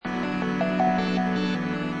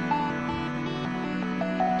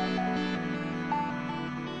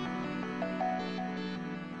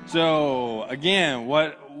So, again,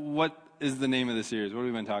 what is the name of the series? What have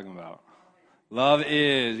we been talking about? Love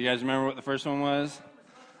is. You guys remember what the first one was?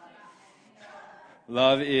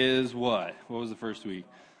 Love is what? What was the first week?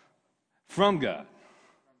 From God.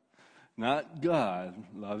 Not God.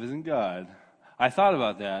 Love isn't God. I thought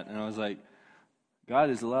about that, and I was like, God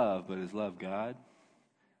is love, but is love God?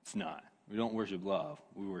 It's not. We don't worship love.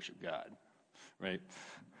 We worship God, right?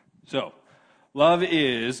 So, love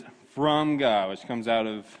is from God, which comes out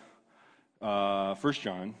of 1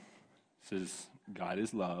 John. It says, God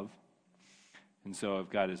is love. And so if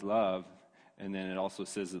God is love, and then it also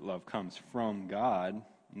says that love comes from God,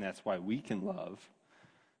 and that's why we can love,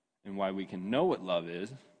 and why we can know what love is,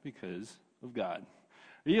 because of God.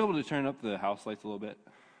 Are you able to turn up the house lights a little bit?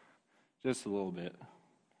 Just a little bit.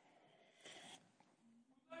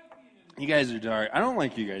 You guys are dark. I don't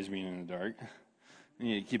like you guys being in the dark. I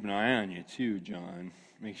need to keep an eye on you too, John.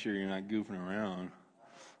 Make sure you're not goofing around.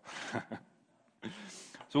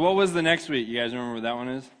 So what was the next week? You guys remember what that one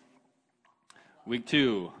is? Week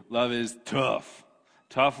 2. Love is tough.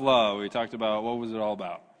 Tough love. We talked about, what was it all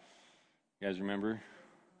about? You guys remember?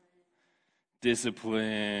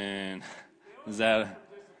 Discipline. Is that?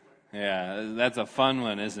 Yeah, that's a fun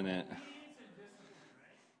one, isn't it?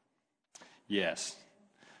 Yes.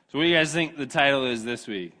 So what do you guys think the title is this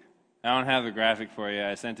week? I don't have a graphic for you.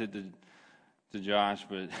 I sent it to Josh,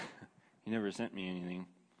 but he never sent me anything.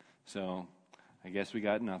 So I guess we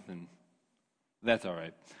got nothing. That's all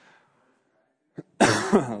right.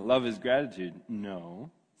 Love is gratitude. No,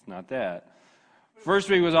 it's not that. First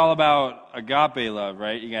week was all about agape love,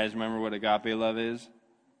 right? You guys remember what agape love is?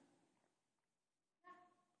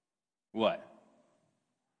 What?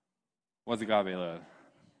 What's agape love?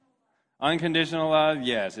 Unconditional love?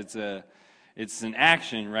 Yes, it's an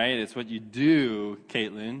action, right? It's what you do,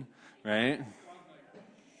 Caitlin, right?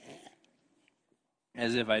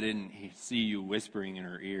 As if I didn't see you whispering in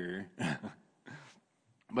her ear.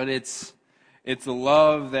 But it's a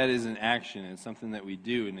love that is an action. It's something that we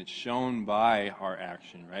do, and it's shown by our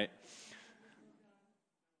action, right?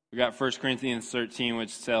 We got 1 Corinthians 13,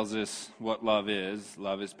 which tells us what love is.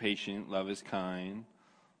 Love is patient. Love is kind.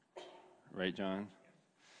 Right, John?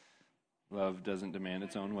 Love doesn't demand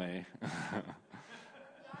its own way.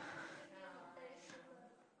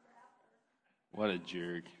 What a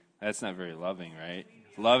jerk. That's not very loving, right?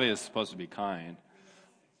 Love is supposed to be kind.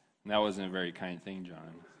 And that wasn't a very kind thing,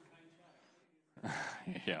 John.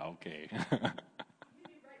 Yeah, okay.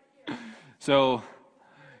 So,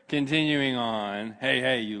 continuing on.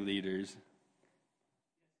 Hey, you leaders.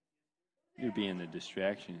 You're being a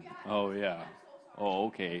distraction. Oh, yeah. Oh,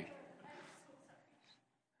 okay.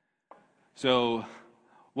 So,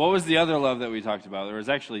 what was the other love that we talked about? There was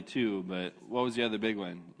actually 2, but what was the other big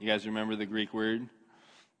one? You guys remember the Greek word?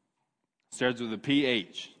 Starts with a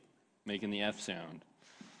PH, making the F sound.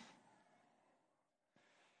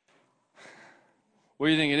 What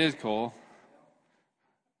do you think it is, Cole?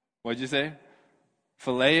 What'd you say?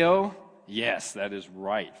 Phileo? Yes, that is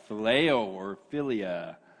right. Phileo or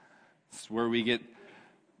philia. It's where we get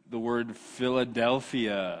the word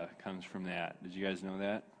Philadelphia comes from that. Did you guys know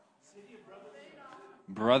that?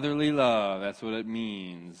 Brotherly love, that's what it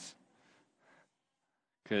means.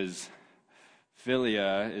 Because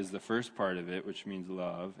philia is the first part of it, which means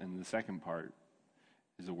love, and the second part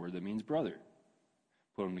is a word that means brother.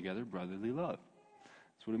 Put them together, brotherly love.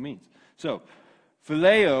 That's what it means. So,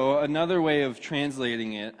 phileo, another way of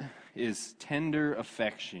translating it, is tender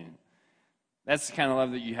affection. That's the kind of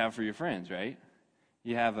love that you have for your friends, right?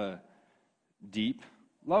 You have a deep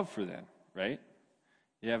love for them, right?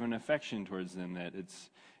 You have an affection towards them, that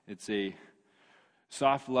it's a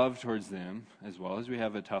soft love towards them, as well as we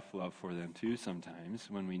have a tough love for them too sometimes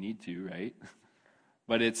when we need to, right?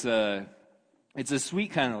 But it's a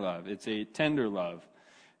sweet kind of love. It's a tender love.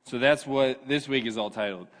 So that's what this week is all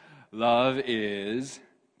titled. Love is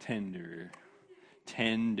tender.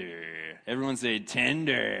 Tender. Everyone say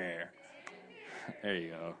tender. There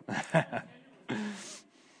you go.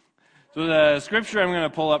 So the scripture I'm going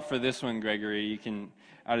to pull up for this one, Gregory, you can,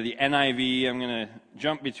 out of the NIV, I'm going to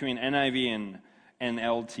jump between NIV and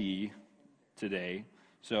NLT today.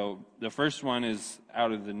 So the first one is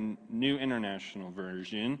out of the New International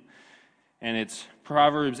Version, and it's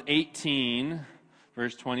Proverbs 18,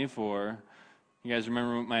 verse 24. You guys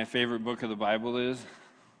remember what my favorite book of the Bible is?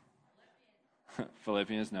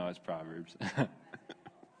 Philippians? No, it's Proverbs.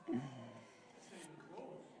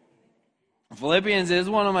 Philippians is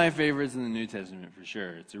one of my favorites in the New Testament for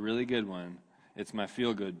sure. It's a really good one. It's my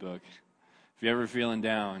feel-good book. If you're ever feeling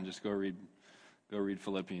down, just go read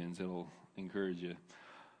Philippians. It'll encourage you.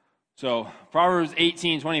 So Proverbs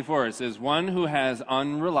 18:24, it says, "One who has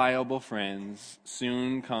unreliable friends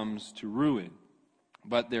soon comes to ruin,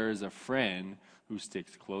 but there is a friend who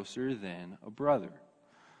sticks closer than a brother."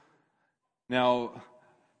 Now,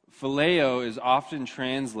 phileo is often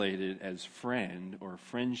translated as friend or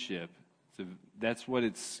friendship. So that's what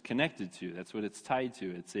it's connected to. That's what it's tied to.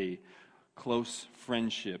 It's a close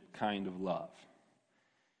friendship kind of love.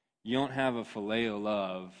 You don't have a phileo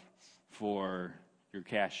love for your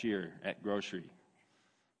cashier at grocery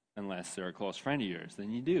unless they're a close friend of yours. Then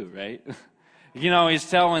you do, right? You can always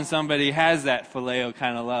tell when somebody has that phileo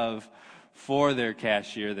kind of love for their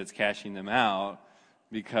cashier that's cashing them out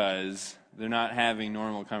because they're not having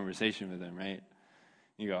normal conversation with them, right?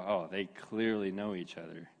 You go, oh, they clearly know each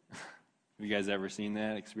other. Have you guys ever seen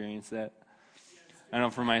that, experienced that? I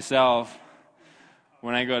know for myself,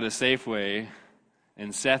 when I go to Safeway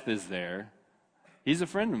and Seth is there, he's a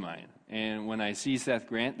friend of mine. And when I see Seth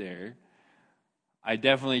Grant there, I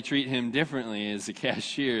definitely treat him differently as a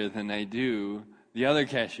cashier than I do the other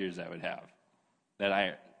cashiers I would have that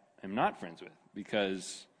I am not friends with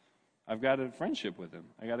because I've got a friendship with him.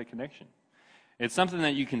 I got a connection. It's something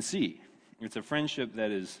that you can see. It's a friendship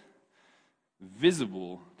that is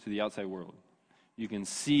visible to the outside world. You can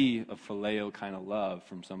see a phileo kind of love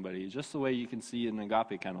from somebody just the way you can see an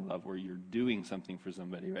agape kind of love where you're doing something for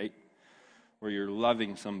somebody, right? Where you're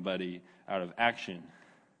loving somebody out of action.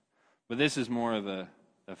 But this is more of a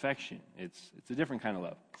affection. It's a different kind of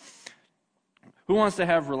love. Who wants to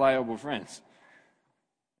have reliable friends?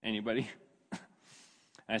 Anybody?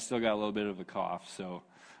 I still got a little bit of a cough, so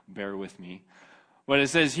bear with me. But it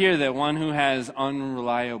says here that one who has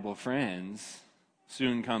unreliable friends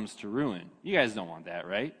soon comes to ruin. You guys don't want that,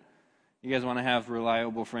 right? You guys want to have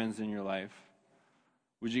reliable friends in your life?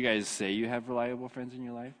 Would you guys say you have reliable friends in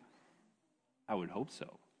your life? I would hope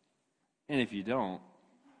so. And if you don't,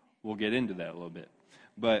 we'll get into that a little bit.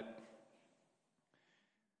 But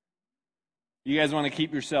you guys want to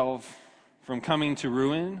keep yourself from coming to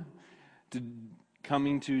ruin?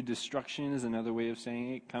 Coming to destruction is another way of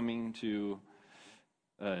saying it. Coming to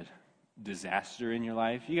disaster in your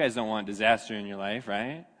life. You guys don't want disaster in your life,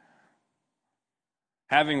 right?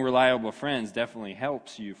 Having reliable friends definitely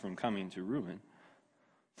helps you from coming to ruin.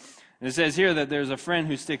 And it says here that there's a friend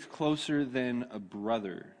who sticks closer than a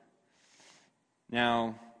brother.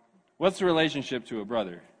 Now, what's the relationship to a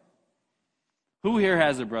brother? Who here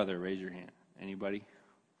has a brother? Raise your hand. Anybody?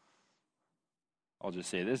 I'll just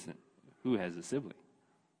say this. Who has a sibling?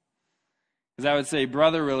 Because I would say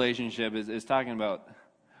brother relationship is talking about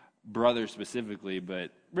brother specifically, but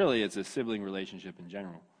really it's a sibling relationship in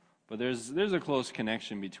general. But there's a close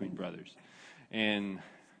connection between brothers and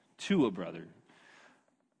to a brother.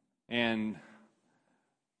 And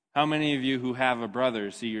how many of you who have a brother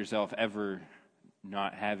see yourself ever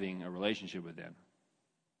not having a relationship with them?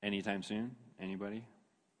 Anytime soon? Anybody?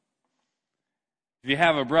 If you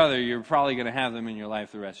have a brother, you're probably going to have them in your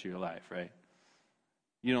life the rest of your life, right?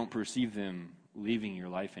 You don't perceive them leaving your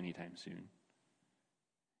life anytime soon.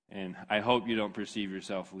 And I hope you don't perceive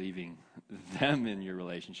yourself leaving them in your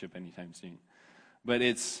relationship anytime soon. But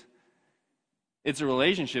it's a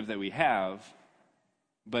relationship that we have,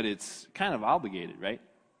 but it's kind of obligated, right?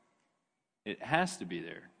 It has to be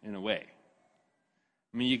there in a way.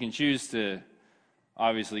 I mean, you can choose to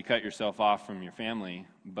obviously cut yourself off from your family,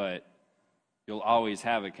 but you'll always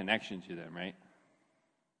have a connection to them, right?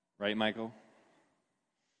 Right, Michael?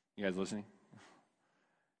 You guys listening?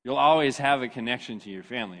 You'll always have a connection to your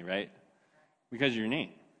family, right? Because of your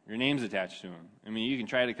name. Your name's attached to them. I mean, you can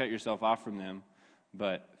try to cut yourself off from them,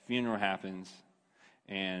 but funeral happens,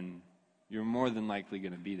 and you're more than likely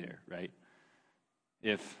going to be there, right?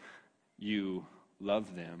 If you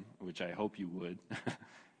love them, which I hope you would,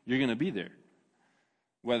 you're going to be there.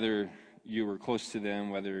 Whether you were close to them,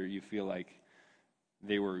 whether you feel like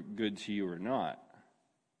they were good to you or not,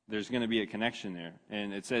 there's going to be a connection there.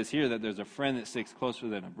 And it says here that there's a friend that sticks closer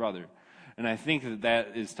than a brother. And I think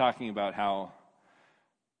that is talking about how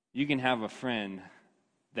you can have a friend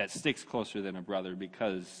that sticks closer than a brother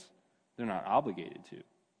because they're not obligated to.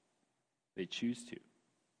 They choose to.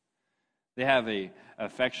 They have a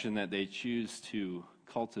affection that they choose to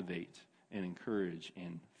cultivate and encourage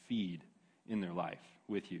and feed in their life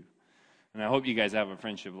with you. And I hope you guys have a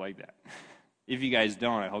friendship like that. If you guys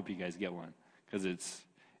don't, I hope you guys get one because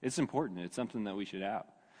it's important. It's something that we should have.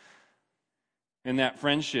 And that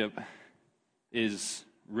friendship is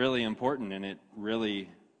really important, and it really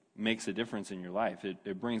makes a difference in your life.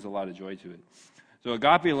 It brings a lot of joy to it. So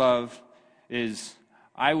agape love is,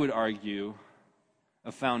 I would argue,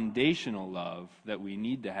 a foundational love that we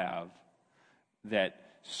need to have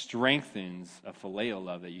that strengthens a phileo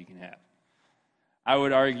love that you can have. I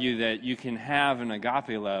would argue that you can have an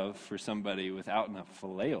agape love for somebody without a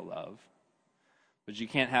phileo love, but you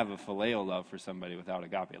can't have a phileo love for somebody without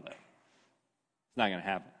agape love. It's not going to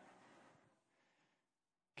happen.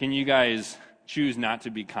 Can you guys choose not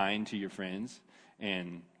to be kind to your friends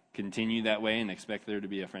and continue that way and expect there to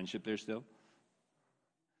be a friendship there still?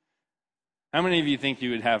 How many of you think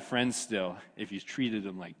you would have friends still if you treated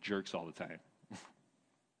them like jerks all the time?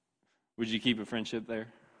 Would you keep a friendship there?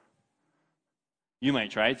 You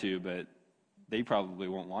might try to, but they probably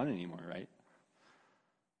won't want it anymore, right?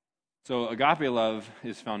 So agape love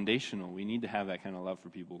is foundational. We need to have that kind of love for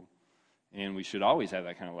people, and we should always have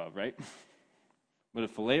that kind of love, right? But a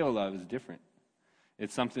phileo love is different.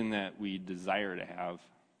 It's something that we desire to have,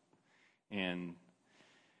 and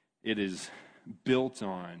it is built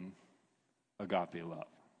on agape love.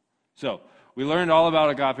 So we learned all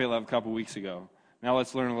about agape love a couple weeks ago. Now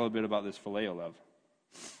let's learn a little bit about this phileo love.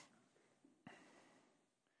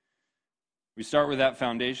 We start with that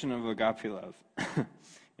foundation of agape love.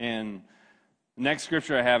 And the next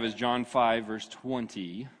scripture I have is John 5, verse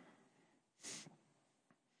 20.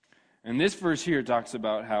 And this verse here talks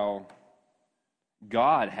about how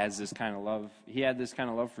God has this kind of love. He had this kind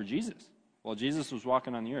of love for Jesus while Jesus was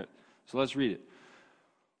walking on the earth. So let's read it.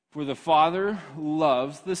 For the Father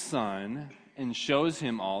loves the Son and shows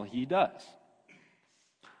him all he does.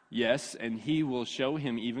 Yes, and he will show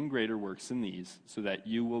him even greater works than these, so that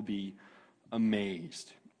you will be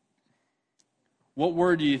amazed. What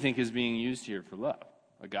word do you think is being used here for love?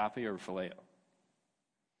 Agape or phileo?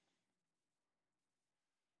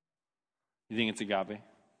 You think it's agape?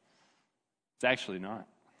 It's actually not.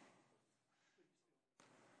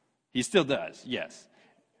 He still does, yes.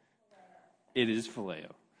 It is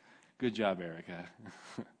phileo. Good job, Erica.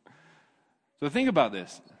 So think about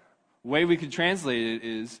this. The way we could translate it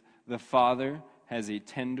is the Father has a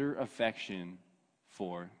tender affection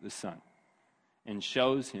for the Son and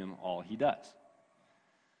shows him all he does.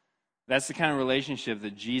 That's the kind of relationship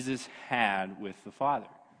that Jesus had with the Father.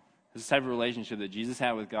 This type of relationship that Jesus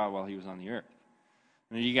had with God while he was on the earth.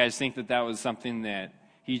 And do you guys think that that was something that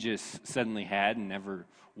he just suddenly had and never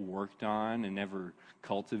worked on and never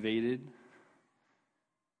cultivated?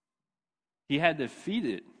 He had to feed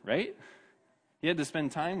it, right? He had to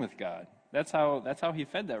spend time with God. That's how he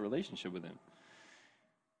fed that relationship with him.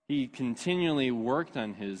 He continually worked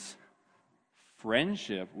on his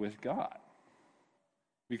friendship with God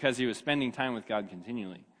because he was spending time with God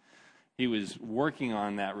continually. He was working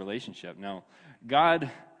on that relationship. Now, God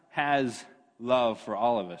has love for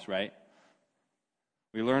all of us, right?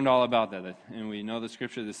 We learned all about that, and we know the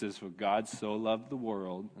scripture that says, for God so loved the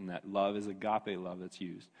world, and that love is agape love that's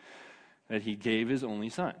used, that he gave his only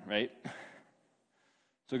Son, right?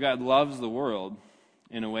 So God loves the world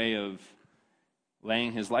in a way of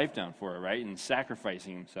laying his life down for it, right? And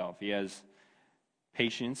sacrificing himself. He has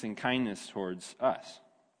patience and kindness towards us.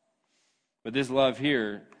 But this love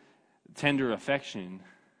here, tender affection,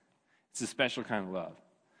 it's a special kind of love.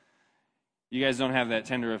 You guys don't have that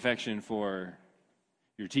tender affection for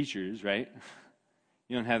your teachers, right?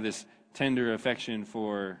 You don't have this tender affection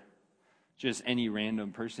for just any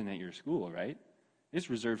random person at your school, right? It's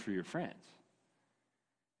reserved for your friends.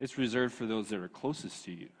 It's reserved for those that are closest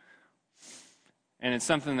to you. And it's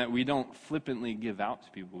something that we don't flippantly give out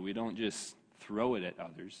to people. We don't just throw it at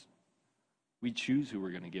others. We choose who we're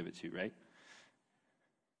going to give it to, right?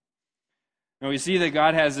 Now we see that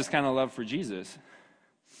God has this kind of love for Jesus.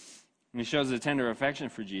 And he shows a tender affection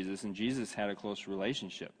for Jesus, and Jesus had a close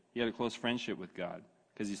relationship. He had a close friendship with God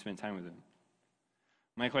because he spent time with him.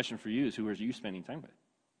 My question for you is, who are you spending time with?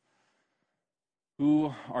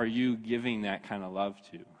 Who are you giving that kind of love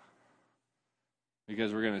to?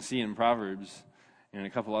 Because we're going to see in Proverbs and a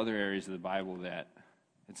couple other areas of the Bible that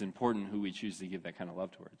it's important who we choose to give that kind of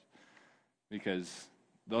love towards. Because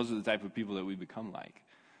those are the type of people that we become like.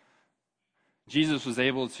 Jesus was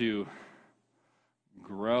able to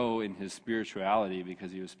grow in his spirituality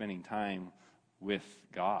because he was spending time with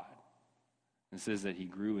God. It says that he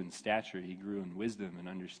grew in stature, he grew in wisdom and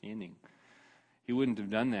understanding. He wouldn't have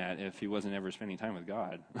done that if he wasn't ever spending time with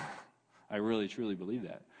God. I really, truly believe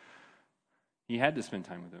that. He had to spend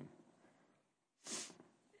time with him.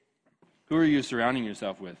 Who are you surrounding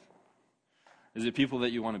yourself with? Is it people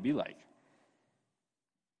that you want to be like?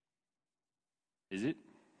 Is it?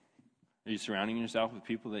 Are you surrounding yourself with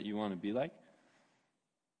people that you want to be like?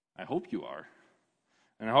 I hope you are.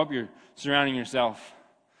 And I hope you're surrounding yourself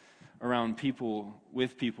around people,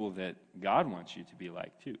 with people that God wants you to be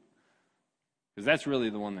like too. Because that's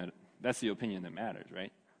really that's the opinion that matters,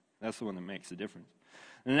 right? That's the one that makes the difference.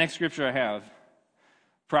 And the next scripture I have,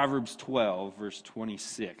 Proverbs 12, verse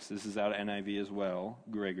 26. This is out of NIV as well,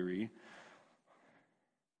 Gregory.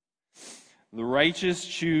 The righteous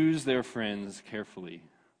choose their friends carefully,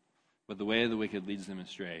 but the way of the wicked leads them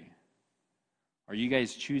astray. Are you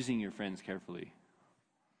guys choosing your friends carefully?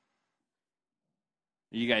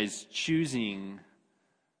 Are you guys choosing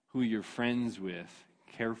who you're friends with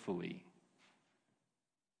carefully?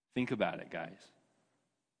 Think about it, guys.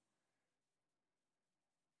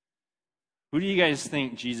 Who do you guys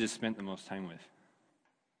think Jesus spent the most time with?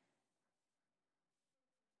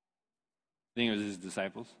 Think it was his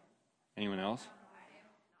disciples? Anyone else?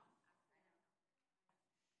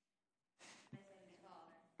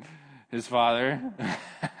 His Father?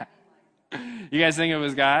 You guys think it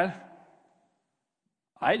was God?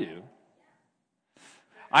 I do.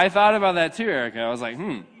 I thought about that too, Erica. I was like,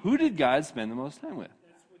 who did God spend the most time with?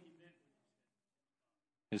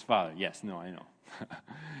 His Father. Yes, no, I know.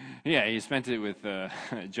 Yeah, he spent it with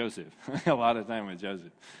Joseph. A lot of time with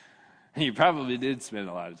Joseph. He probably did spend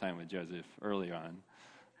a lot of time with Joseph early on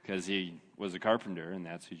because he was a carpenter and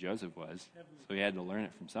that's who Joseph was. So he had to learn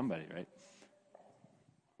it from somebody, right?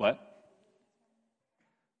 What?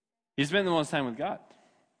 He spent the most time with God.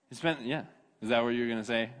 Is that what you were going to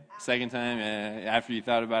say? Second time after you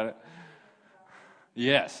thought about it?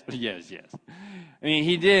 Yes. I mean,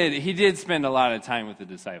 he did spend a lot of time with the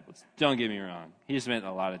disciples. Don't get me wrong. He spent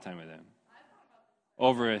a lot of time with them.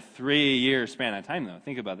 Over a 3-year span of time, though.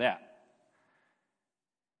 Think about that.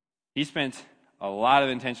 He spent a lot of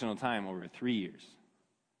intentional time over 3 years.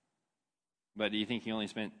 But do you think he only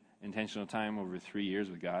spent intentional time over 3 years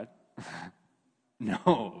with God?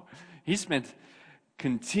 No. He spent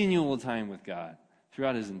continual time with God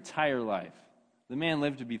throughout his entire life. The man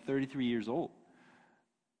lived to be 33 years old.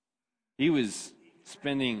 He was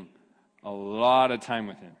spending a lot of time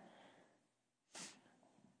with him.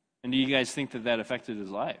 And do you guys think that affected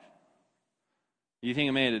his life? Do you think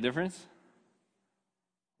it made a difference?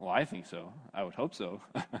 Well, I think so. I would hope so.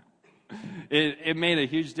 It made a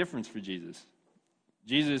huge difference for Jesus.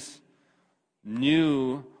 Jesus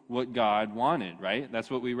knew what God wanted, right?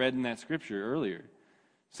 That's what we read in that scripture earlier.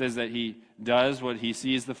 It says that he does what he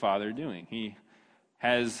sees the Father doing. He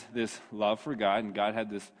has this love for God, and God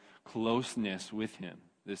had this closeness with him,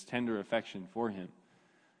 this tender affection for him.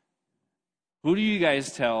 Who do you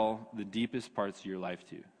guys tell the deepest parts of your life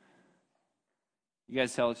to? You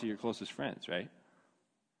guys tell it to your closest friends, right?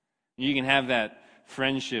 You can have that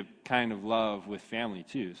friendship kind of love with family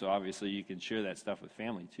too. So obviously you can share that stuff with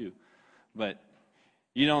family too. But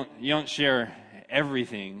you don't share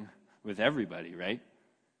everything with everybody, right?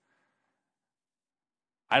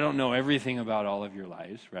 I don't know everything about all of your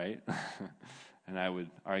lives, right? And I would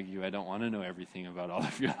argue I don't want to know everything about all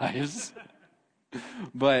of your lives.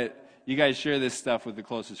 But you guys share this stuff with the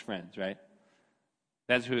closest friends, right?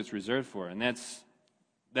 That's who it's reserved for. And that's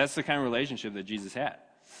the kind of relationship that Jesus had.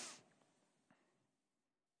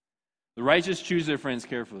 The righteous choose their friends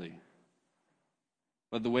carefully,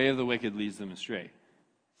 but the way of the wicked leads them astray.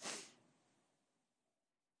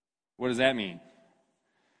 What does that mean?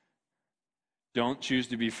 Don't choose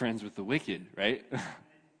to be friends with the wicked, right?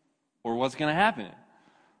 Or what's going to happen?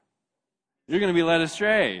 You're going to be led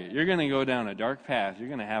astray. You're going to go down a dark path. You're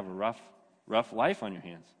going to have a rough life on your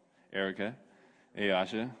hands. Erica,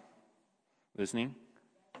 Ayasha, listening?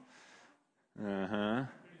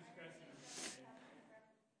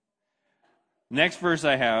 Next verse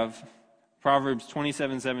I have, Proverbs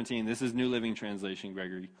 27:17. This is New Living Translation,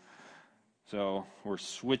 Gregory. So we're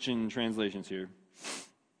switching translations here.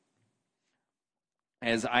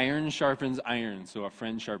 As iron sharpens iron, so a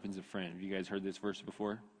friend sharpens a friend. Have you guys heard this verse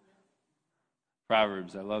before?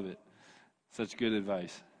 Proverbs, I love it. Such good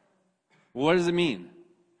advice. Well, what does it mean?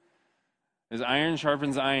 As iron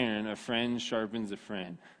sharpens iron, a friend sharpens a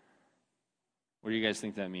friend. What do you guys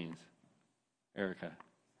think that means? Erica.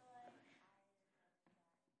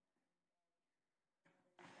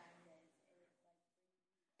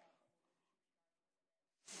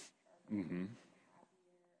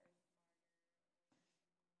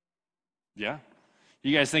 Yeah.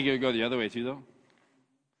 You guys think it would go the other way too, though?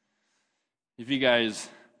 If you guys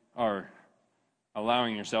are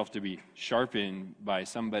allowing yourself to be sharpened by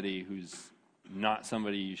somebody who's not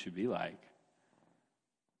somebody you should be like,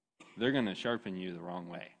 they're going to sharpen you the wrong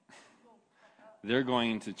way. They're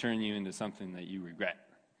going to turn you into something that you regret.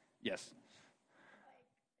 Yes.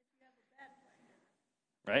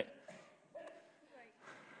 Right?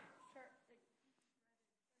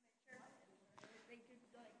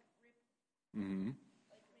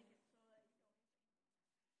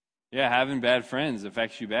 Yeah, having bad friends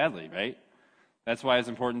affects you badly, right? That's why it's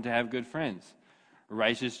important to have good friends.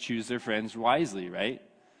 Righteous choose their friends wisely, right?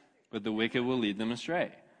 but the wicked will lead them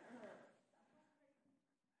astray.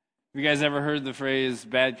 Have you guys ever heard the phrase,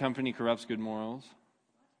 bad company corrupts good morals?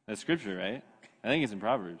 That's scripture, right? I think it's in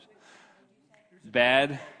Proverbs.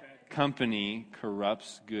 Bad company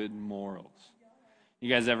corrupts good morals. You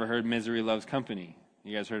guys ever heard misery loves company?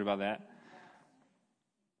 You guys heard about that?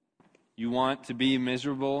 You want to be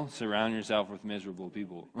miserable? Surround yourself with miserable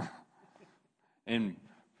people. And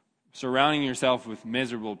surrounding yourself with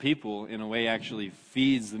miserable people in a way actually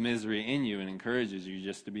feeds the misery in you and encourages you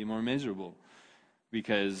just to be more miserable.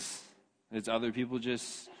 Because it's other people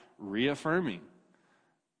just reaffirming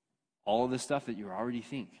all of the stuff that you already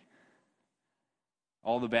think.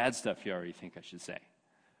 All the bad stuff you already think, I should say.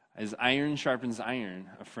 As iron sharpens iron,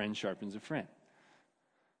 a friend sharpens a friend.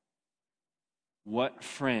 What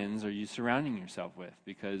friends are you surrounding yourself with?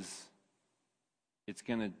 Because it's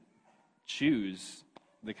going to choose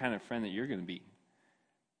the kind of friend that you're going to be,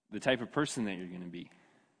 the type of person that you're going to be.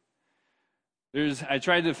 I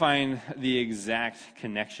tried to find the exact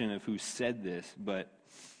connection of who said this, but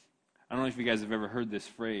I don't know if you guys have ever heard this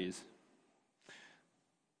phrase.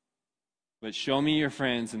 But show me your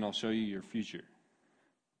friends and I'll show you your future.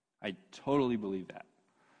 I totally believe that.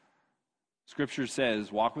 Scripture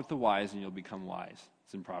says, walk with the wise and you'll become wise.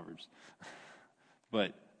 It's in Proverbs.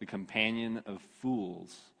 But the companion of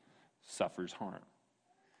fools suffers harm.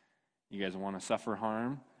 You guys want to suffer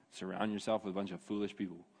harm? Surround yourself with a bunch of foolish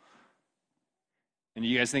people. And do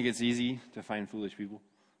you guys think it's easy to find foolish people?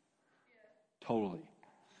 Yeah. Totally.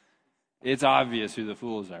 It's obvious who the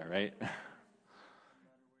fools are, right?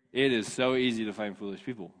 It is so easy to find foolish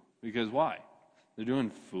people. Because why? They're doing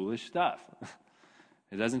foolish stuff.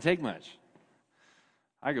 It doesn't take much.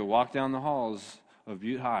 I could walk down the halls of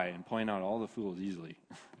Butte High and point out all the fools easily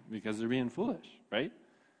because they're being foolish, right?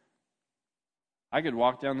 I could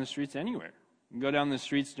walk down the streets anywhere. Go down the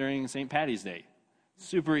streets during St. Patty's Day.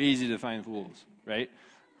 Super easy to find fools, right?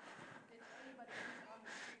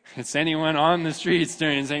 It's anyone on the streets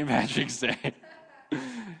during St. Patrick's Day.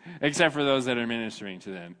 Except for those that are ministering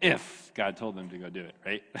to them, if God told them to go do it,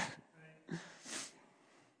 right?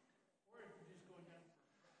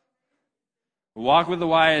 Walk with the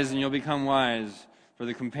wise and you'll become wise, for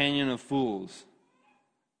the companion of fools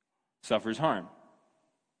suffers harm.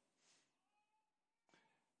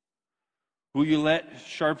 Who you let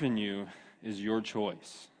sharpen you is your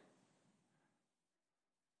choice.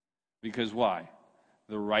 Because why?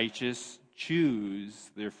 The righteous choose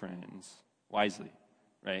their friends wisely,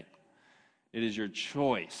 right? It is your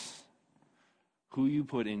choice who you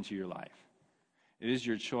put into your life. It is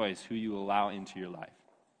your choice who you allow into your life.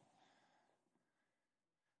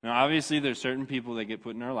 Now, obviously, there's certain people that get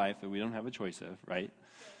put in our life that we don't have a choice of, right?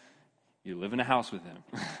 You live in a house with them.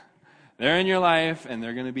 They're in your life, and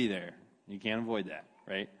they're going to be there. You can't avoid that,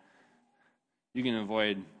 right? You can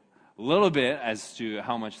avoid a little bit as to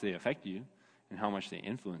how much they affect you and how much they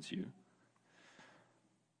influence you.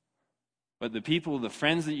 But the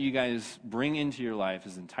friends that you guys bring into your life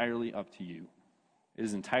is entirely up to you. It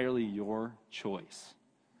is entirely your choice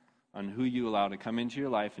on who you allow to come into your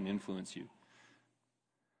life and influence you.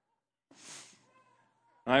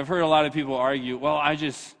 And I've heard a lot of people argue, well, I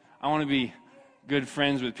want to be good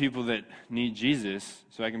friends with people that need Jesus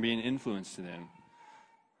so I can be an influence to them.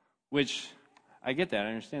 Which, I get that, I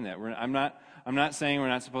understand that. I'm not saying we're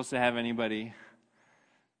not supposed to have anybody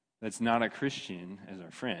that's not a Christian as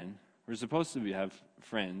our friend. We're supposed to have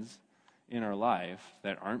friends in our life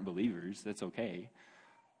that aren't believers. That's okay.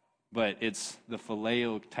 But it's the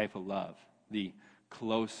phileo type of love, the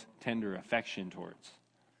close, tender affection towards,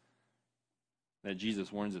 that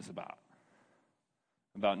Jesus warns us about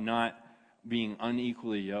not being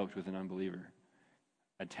unequally yoked with an unbeliever,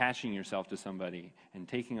 attaching yourself to somebody and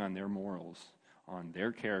taking on their morals, on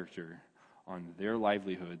their character, on their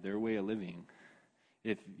livelihood, their way of living,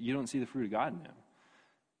 if you don't see the fruit of God in them.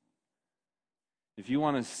 If you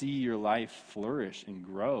want to see your life flourish and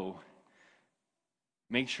grow,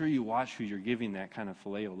 make sure you watch who you're giving that kind of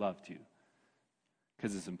phileo love to,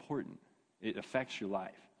 because it's important. It affects your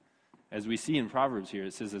life. As we see in Proverbs here,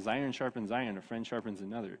 it says, as iron sharpens iron, a friend sharpens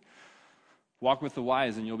another. Walk with the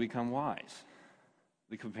wise and you'll become wise.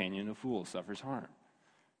 The companion of fools suffers harm.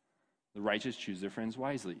 The righteous choose their friends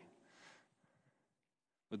wisely,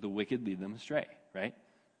 but the wicked lead them astray, right?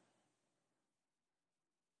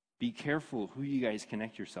 Be careful who you guys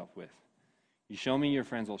connect yourself with. You show me your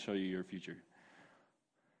friends, I'll show you your future.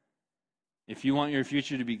 If you want your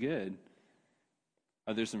future to be good,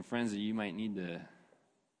 are there some friends that you might need to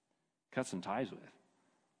cut some ties with?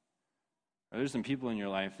 Are there some people in your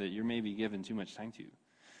life that you're maybe giving too much time to?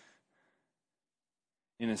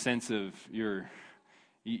 In a sense of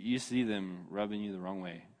you see them rubbing you the wrong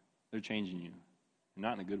way They're changing you,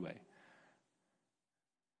 not in a good way.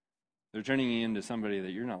 They're turning you into somebody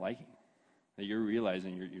that you're not liking, that you're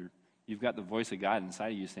realizing you've got the voice of God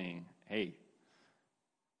inside of you saying, hey,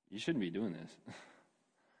 you shouldn't be doing this.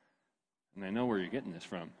 And I know where you're getting this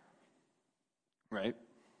from, right?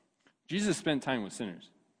 Jesus spent time with sinners,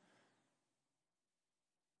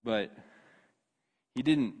 but he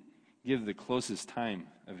didn't give the closest time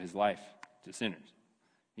of his life to sinners.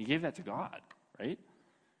 He gave that to God, right?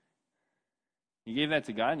 He gave that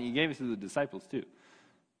to God, and he gave it to the disciples too.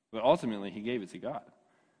 But ultimately, he gave it to God.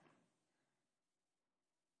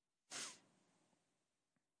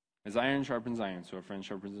 As iron sharpens iron, so a friend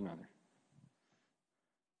sharpens another.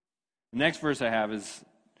 The next verse I have is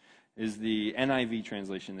the NIV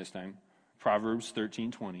translation this time, Proverbs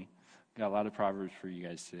 13:20. Got a lot of Proverbs for you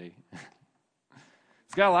guys today.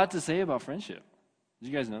 It's got a lot to say about friendship. Did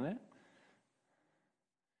you guys know that?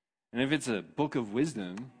 And if it's a book of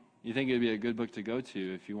wisdom, you think it would be a good book to go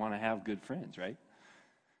to if you want to have good friends, right?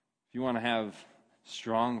 If you want to have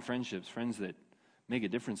strong friendships, friends that make a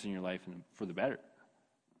difference in your life and for the better,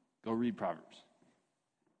 go read Proverbs.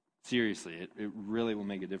 Seriously, it really will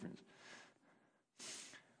make a difference.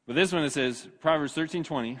 But this one, it says, Proverbs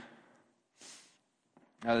 13:20,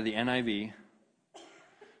 out of the NIV,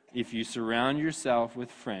 if you surround yourself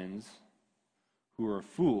with friends who are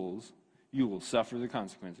fools, you will suffer the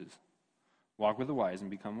consequences. Walk with the wise and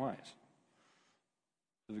become wise.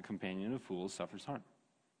 For the companion of fools suffers harm.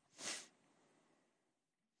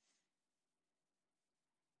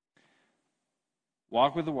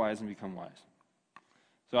 Walk with the wise and become wise.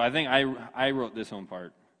 So I think I wrote this home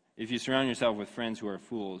part. If you surround yourself with friends who are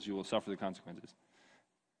fools, you will suffer the consequences.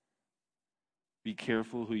 Be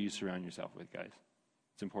careful who you surround yourself with, guys.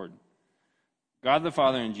 It's important. God the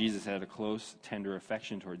Father and Jesus had a close, tender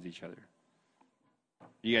affection towards each other.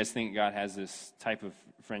 Do you guys think God has this type of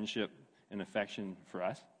friendship and affection for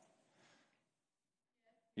us?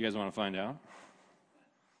 You guys want to find out?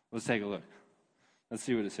 Let's take a look. Let's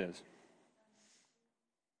see what it says.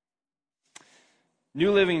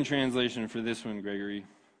 New Living Translation for this one, Gregory.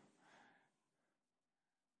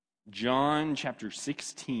 John chapter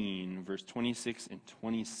 16, verse 26 and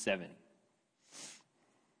 27.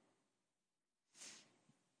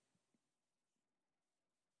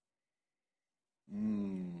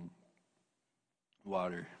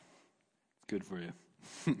 Water. It's good for you.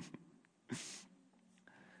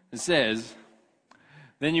 It says,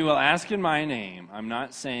 then you will ask in my name. I'm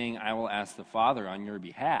not saying I will ask the Father on your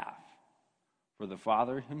behalf, for the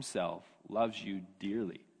Father himself loves you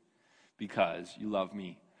dearly because you love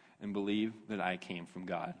me and believe that I came from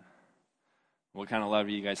God. What kind of love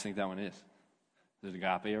do you guys think that one is? Is it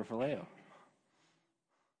agape or phileo?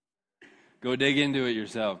 Go dig into it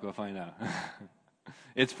yourself. Go find out.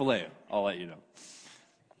 It's phileo. I'll let you know.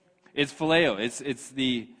 It's phileo. It's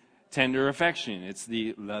the tender affection. It's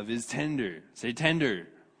the love is tender. Say tender.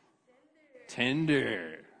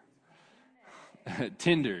 Tender.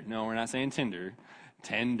 Tinder. No, we're not saying Tinder.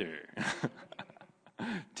 Tender.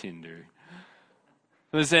 Tinder.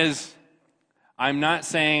 So it says, I'm not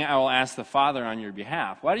saying I will ask the Father on your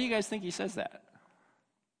behalf. Why do you guys think he says that?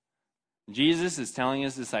 Jesus is telling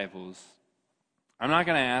his disciples, I'm not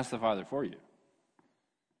going to ask the Father for you.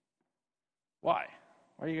 Why?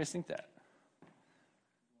 Why do you guys think that?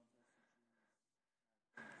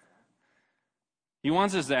 He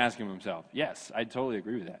wants us to ask him himself. Yes, I totally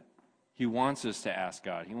agree with that. He wants us to ask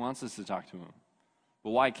God. He wants us to talk to him.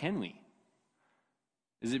 But why can we?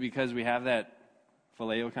 Is it because we have that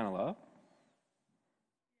phileo kind of love?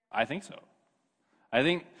 I think so. I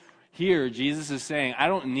think here Jesus is saying, I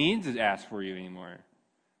don't need to ask for you anymore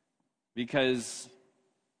because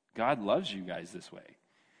God loves you guys this way.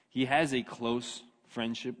 He has a close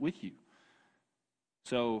friendship with you.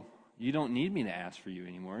 So you don't need me to ask for you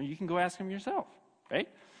anymore. You can go ask him yourself, right?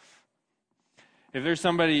 If there's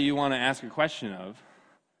somebody you want to ask a question of,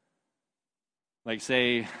 like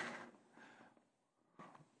say,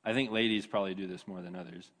 I think ladies probably do this more than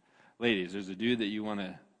others. Ladies, there's a dude that you want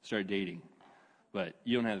to start dating, but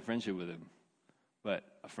you don't have a friendship with him, but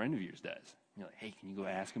a friend of yours does. You're like, hey, can you go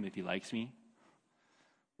ask him if he likes me?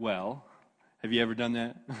 Well, have you ever done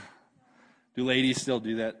that? Do ladies still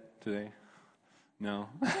do that today? No?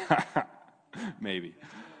 Maybe.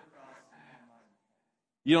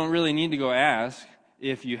 You don't really need to go ask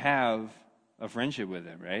if you have a friendship with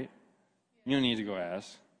him, right? You don't need to go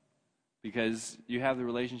ask because you have the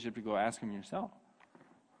relationship to go ask him yourself.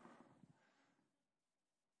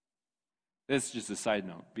 That's just a side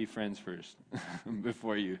note. Be friends first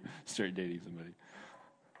before you start dating somebody.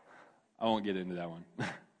 I won't get into that one.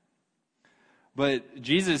 But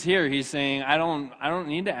Jesus here, he's saying, I don't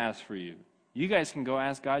need to ask for you. You guys can go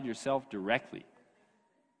ask God yourself directly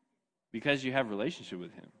because you have a relationship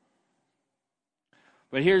with him.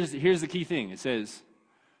 But here's the key thing. It says,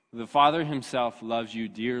 the Father himself loves you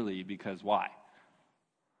dearly because why?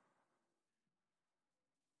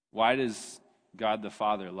 Why does God the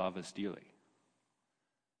Father love us dearly?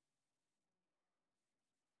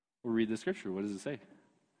 We'll read the scripture. What does it say?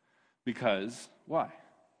 Because why?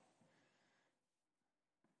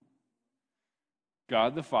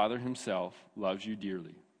 God the Father himself loves you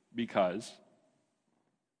dearly because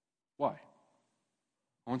why?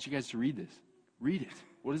 I want you guys to read this. Read it.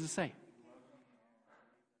 What does it say?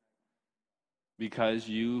 Because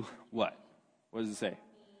you what? What does it say?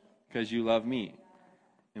 Because you love me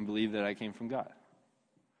and believe that I came from God.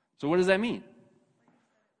 So what does that mean?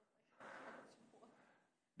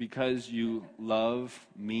 Because you love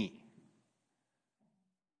me.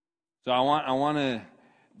 So I want to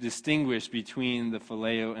distinguish between the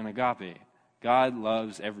phileo and agape. God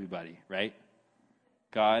loves everybody, right?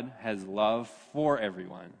 God has love for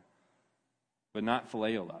everyone, but not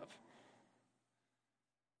phileo love.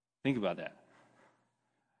 Think about that.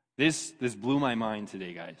 This blew my mind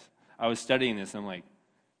today, guys. I was studying this, and I'm like,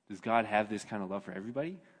 does God have this kind of love for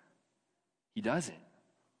everybody? He doesn't.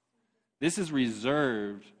 This is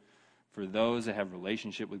reserved for those that have a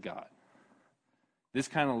relationship with God. This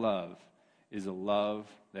kind of love is a love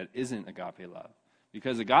that isn't agape love.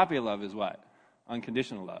 Because agape love is what?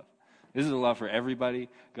 Unconditional love. This is a love for everybody.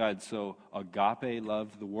 God so agape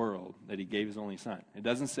loved the world that he gave his only son. It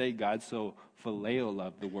doesn't say God so phileo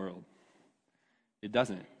loved the world. It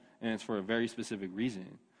doesn't. And it's for a very specific reason.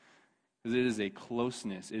 Because it is a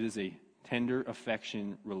closeness, it is a tender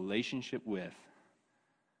affection relationship with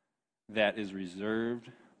that is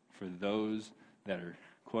reserved for those that are,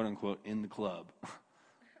 quote unquote, in the club.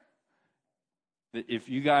 That if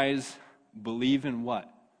you guys believe in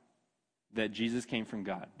what? That Jesus came from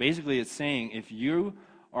God. Basically, it's saying if you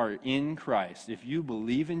are in Christ, if you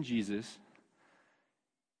believe in Jesus,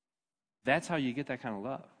 that's how you get that kind of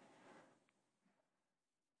love.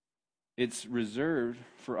 It's reserved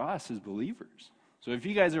for us as believers. So if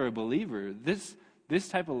you guys are a believer, this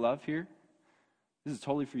type of love here, this is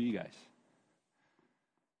totally for you guys.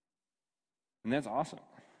 And that's awesome.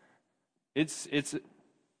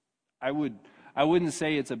 I wouldn't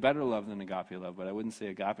say it's a better love than agape love, but I wouldn't say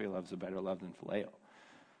agape love is a better love than phileo.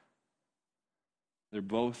 They're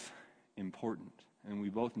both important, and we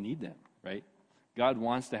both need them, right? God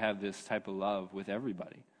wants to have this type of love with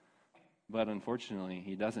everybody, but unfortunately,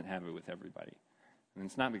 he doesn't have it with everybody. And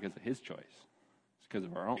it's not because of his choice. It's because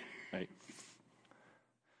of our own, right?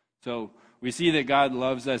 So we see that God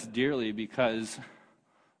loves us dearly because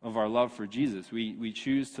of our love for Jesus. We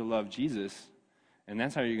choose to love Jesus, and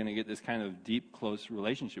that's how you're going to get this kind of deep, close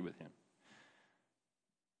relationship with him.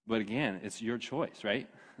 But again, it's your choice, right?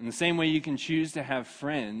 In the same way you can choose to have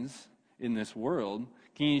friends in this world,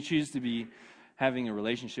 can you choose to be having a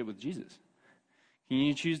relationship with Jesus? Can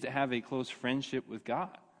you choose to have a close friendship with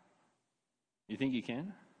God? You think you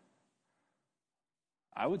can?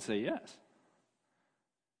 I would say yes.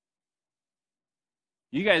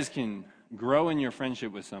 You guys can grow in your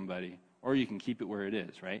friendship with somebody, or you can keep it where it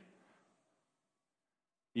is, right?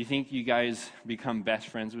 You think you guys become best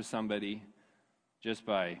friends with somebody just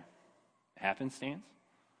by happenstance?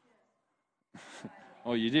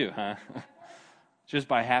 Oh, you do, huh? Just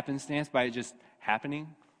by happenstance, by it just happening?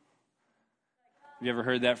 Have you ever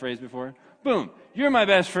heard that phrase before? Boom, you're my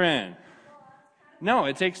best friend. No,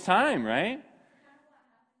 it takes time, right?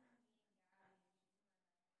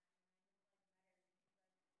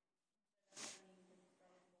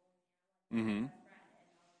 Mm-hmm.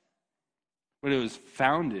 But it was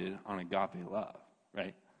founded on agape love,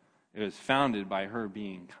 right? It was founded by her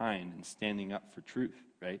being kind and standing up for truth,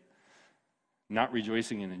 right? Not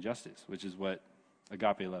rejoicing in injustice, which is what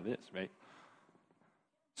agape love is, right?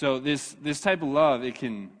 So this type of love, it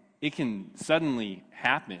can suddenly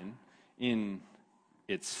happen in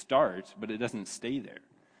its start, but it doesn't stay there.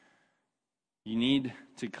 You need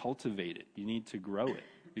to cultivate it. You need to grow it.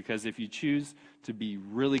 Because if you choose to be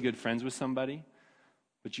really good friends with somebody,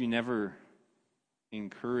 but you never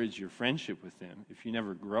encourage your friendship with them, if you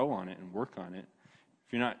never grow on it and work on it,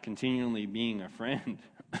 if you're not continually being a friend,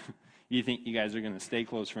 you think you guys are going to stay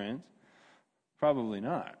close friends? Probably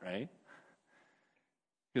not, right?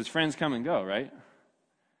 Because friends come and go, right?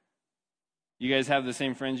 You guys have the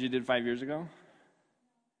same friends you did 5 years ago?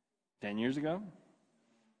 10 years ago?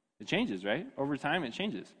 It changes, right? Over time, it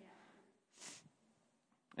changes.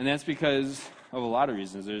 And that's because of a lot of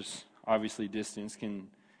reasons. There's obviously distance can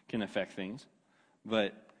affect things.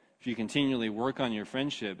 But If you continually work on your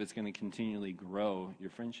friendship, it's going to continually grow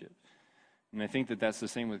your friendship. And I think that that's the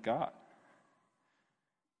same with God.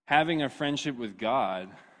 Having a friendship with God,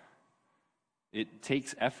 it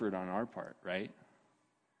takes effort on our part, right?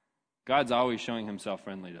 God's always showing himself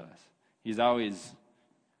friendly to us. He's always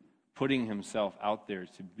putting himself out there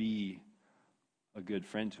to be a good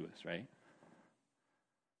friend to us, right?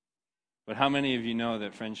 But how many of you know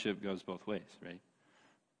that friendship goes both ways, right?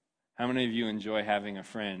 How many of you enjoy having a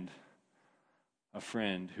friend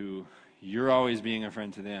who you're always being a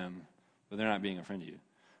friend to them, but they're not being a friend to you?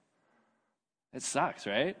 It sucks,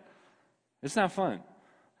 right? It's not fun.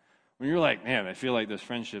 When you're like, man, I feel like this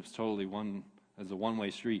friendship's totally as a one-way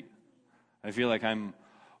street. I feel like I'm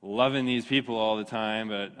loving these people all the time,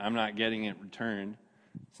 but I'm not getting it returned.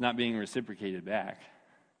 It's not being reciprocated back.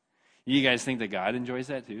 You guys think that God enjoys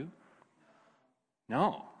that too?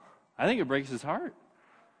 No. I think it breaks his heart.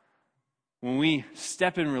 When we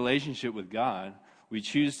step in relationship with God, we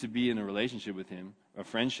choose to be in a relationship with him, a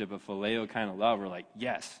friendship, a phileo kind of love. We're like,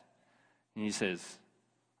 yes. And he says,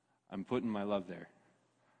 I'm putting my love there.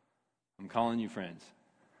 I'm calling you friends.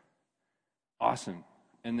 Awesome.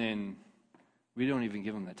 And then we don't even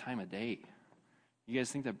give him the time of day. You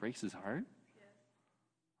guys think that breaks his heart? Yes.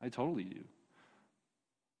 I totally do.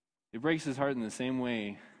 It breaks his heart in the same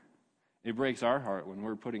way it breaks our heart when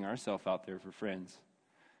we're putting ourselves out there for friends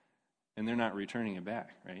and they're not returning it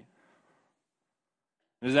back, right?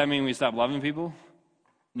 Does that mean we stop loving people?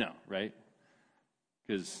 No, right?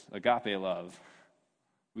 Because agape love,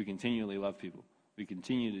 we continually love people. We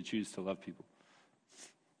continue to choose to love people.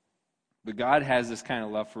 But God has this kind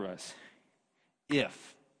of love for us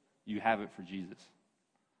if you have it for Jesus.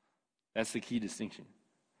 That's the key distinction.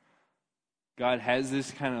 God has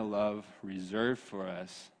this kind of love reserved for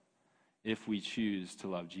us if we choose to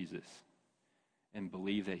love Jesus and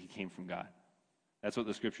believe that he came from God. That's what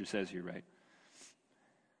the scripture says here, right?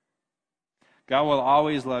 God will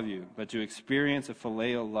always love you, but to experience a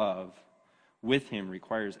phileo love with him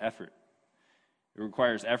requires effort. It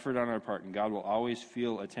requires effort on our part, and God will always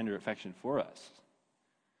feel a tender affection for us.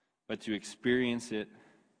 But to experience it,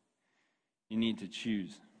 you need to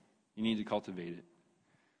choose. You need to cultivate it.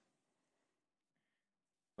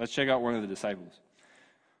 Let's check out one of the disciples.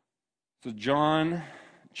 So John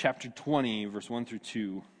chapter 20, verse 1 through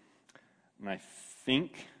 2. And I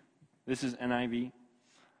think this is NIV.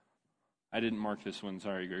 I didn't mark this one.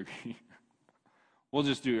 Sorry, Gregory. We'll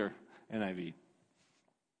just do our NIV.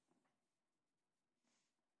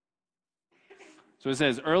 So it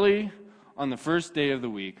says, early on the first day of the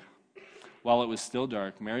week, while it was still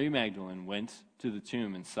dark, Mary Magdalene went to the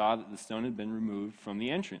tomb and saw that the stone had been removed from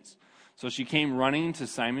the entrance. So she came running to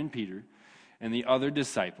Simon Peter and the other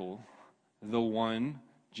disciple, the one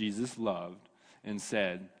Jesus loved, and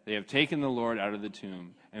said, they have taken the Lord out of the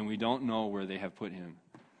tomb, and we don't know where they have put him.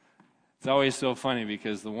 It's always so funny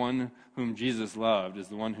because the one whom Jesus loved is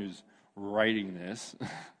the one who's writing this.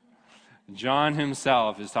 John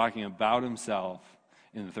himself is talking about himself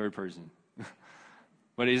in the third person.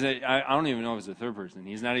 But I don't even know if it's the third person.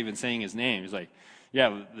 He's not even saying his name. He's like,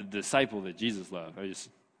 yeah, the disciple that Jesus loved. I just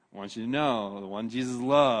want you to know, the one Jesus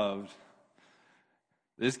loved,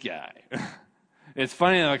 this guy. It's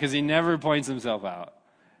funny, though, because he never points himself out.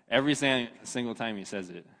 Every single time he says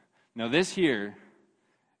it. Now, this here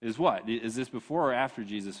is what? Is this before or after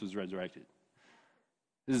Jesus was resurrected?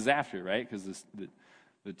 This is after, right? Because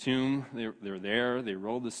the tomb, they were there. They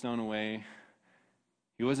rolled the stone away.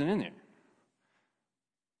 He wasn't in there.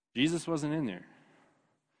 Jesus wasn't in there.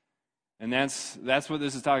 And that's what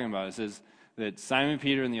this is talking about. It says that Simon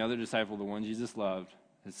Peter and the other disciple, the one Jesus loved,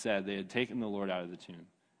 had said they had taken the Lord out of the tomb,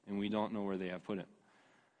 and we don't know where they have put him.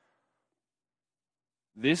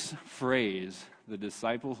 This phrase, the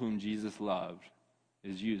disciple whom Jesus loved,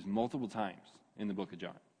 is used multiple times in the book of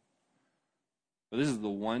John. But this is the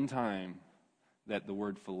one time that the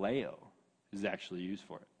word phileo is actually used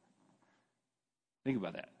for it. Think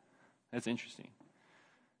about that. That's interesting.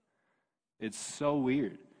 It's so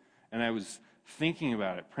weird. And I was thinking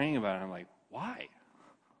about it, praying about it. I'm like, why?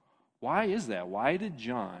 Why is that? Why did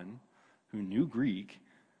John, who knew Greek,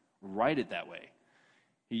 write it that way?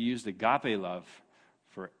 He used agape love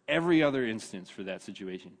for every other instance for that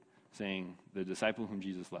situation, saying the disciple whom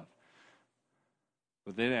Jesus loved.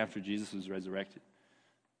 But then after Jesus was resurrected,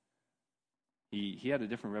 he had a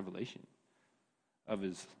different revelation of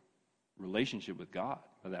his relationship with God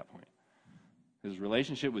at that point. His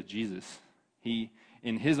relationship with Jesus,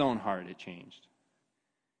 in his own heart, it changed.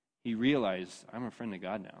 He realized, I'm a friend of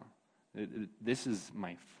God now. This is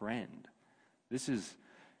my friend. This is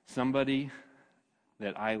somebody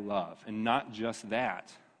that I love. And not just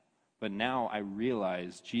that, But now I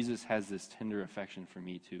realize Jesus has this tender affection for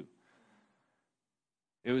me too.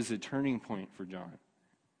 It was a turning point for John.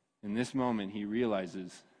 In this moment, he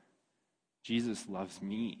realizes Jesus loves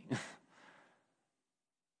me.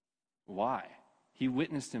 Why? He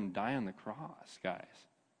witnessed him die on the cross, guys.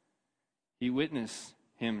 He witnessed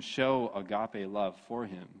him show agape love for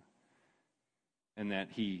him, and that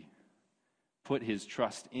he put his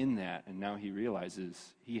trust in that, and now he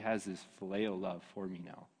realizes he has this phileo love for me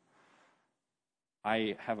now.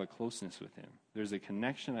 I have a closeness with him. There's a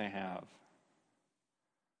connection I have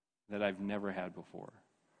that I've never had before.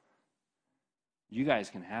 You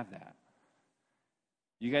guys can have that.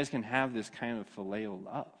 You guys can have this kind of phileo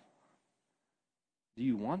love. Do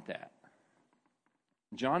you want that?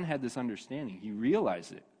 John had this understanding. He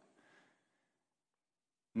realized it.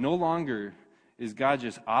 No longer is God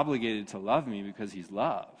just obligated to love me because he's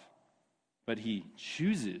love, but he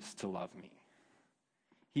chooses to love me.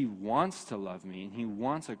 He wants to love me, and he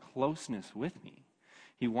wants a closeness with me.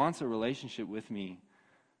 He wants a relationship with me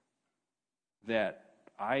that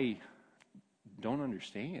I don't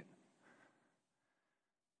understand.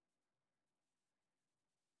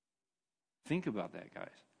 Think about that, guys.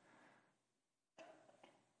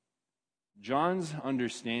 John's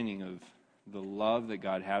understanding of the love that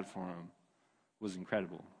God had for him was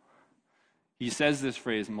incredible. He says this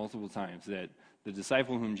phrase multiple times, that the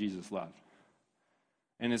disciple whom Jesus loved.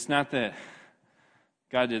 And it's not that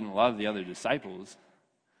God didn't love the other disciples.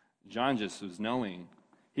 John just was knowing,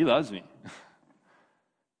 he loves me.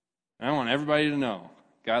 And I want everybody to know,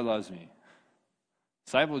 God loves me.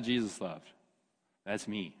 Disciple Jesus loved. That's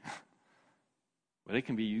me. But it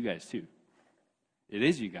can be you guys too. It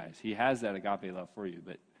is you guys. He has that agape love for you,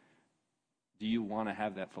 but do you want to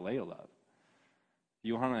have that phileo love? Do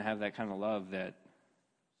you want to have that kind of love that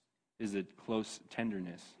is a close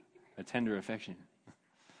tenderness, a tender affection?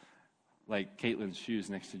 Like Caitlin's shoes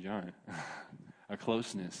next to John. A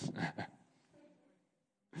closeness.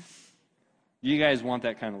 You guys want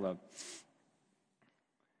that kind of love.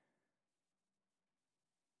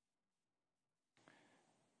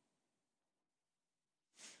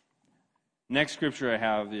 Next scripture I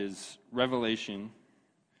have is Revelation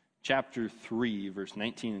chapter 3, verse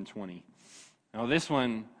 19 and 20. Now this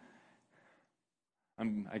one,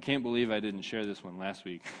 I can't believe I didn't share this one last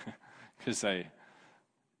week, because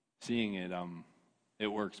seeing it, it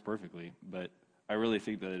works perfectly, but I really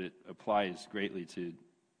think that it applies greatly to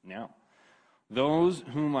now. Those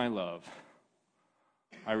whom I love,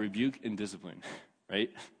 I rebuke and discipline,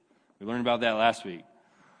 right? We learned about that last week.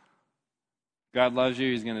 God loves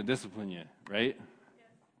you, he's going to discipline you, right? Yes.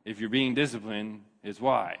 If you're being disciplined, it's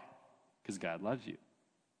why? Because God loves you.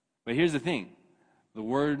 But here's the thing. The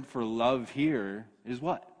word for love here is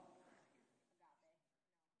what?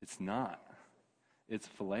 It's not. It's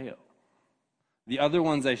phileo. The other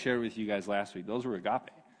ones I shared with you guys last week, those were agape.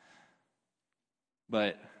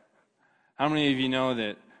 But how many of you know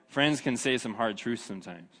that friends can say some hard truths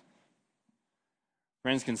sometimes?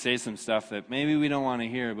 Friends can say some stuff that maybe we don't want to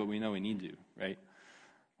hear, but we know we need to, right?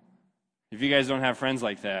 If you guys don't have friends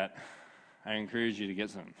like that, I encourage you to get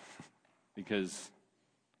some, because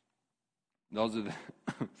those are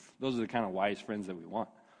the kind of wise friends that we want.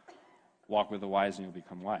 Walk with the wise and you'll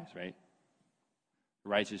become wise, right? The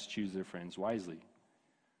righteous choose their friends wisely.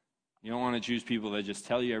 You don't want to choose people that just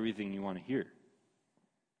tell you everything you want to hear,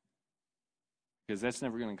 because that's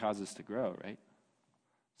never going to cause us to grow, right?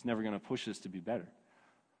 It's never going to push us to be better.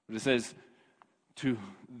 But it says, to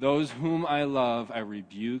those whom I love, I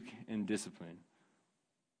rebuke and discipline.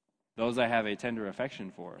 Those I have a tender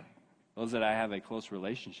affection for. Those that I have a close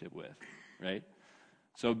relationship with, right?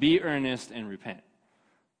 So be earnest and repent.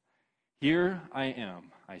 Here I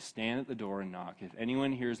am. I stand at the door and knock. If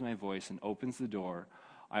anyone hears my voice and opens the door,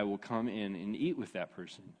 I will come in and eat with that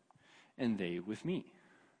person, and they with me.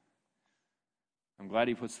 I'm glad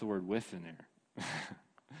he puts the word with in there.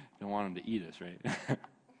 Don't want him to eat us, right?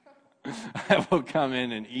 I will come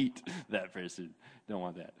in and eat that person. Don't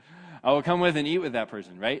want that. I will come with and eat with that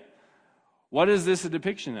person, right? What is this a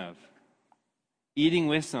depiction of? Eating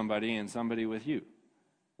with somebody and somebody with you.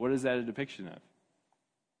 What is that a depiction of?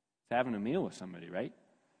 It's having a meal with somebody, right?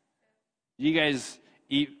 You guys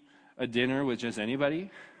eat a dinner with just anybody?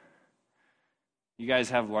 You guys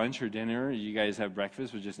have lunch or dinner? You guys have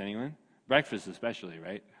breakfast with just anyone? Breakfast especially,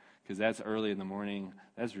 right? Because that's early in the morning.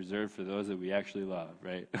 That's reserved for those that we actually love,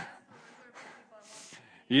 right?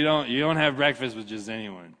 You don't have breakfast with just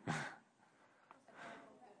anyone.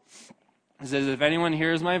 It says, if anyone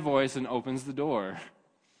hears my voice and opens the door,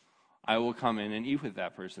 I will come in and eat with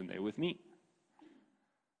that person, they with me.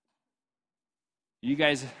 You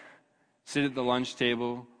guys sit at the lunch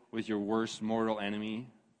table with your worst mortal enemy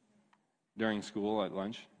during school at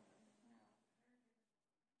lunch?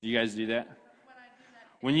 Do you guys do that?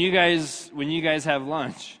 When you guys have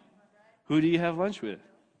lunch, who do you have lunch with?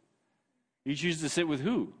 You choose to sit with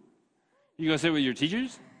who? You go sit with your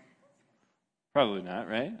teachers? Probably not,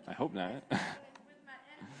 right? I hope not.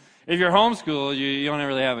 If you're homeschooled, you don't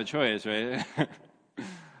really have a choice, right?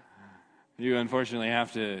 You unfortunately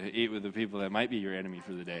have to eat with the people that might be your enemy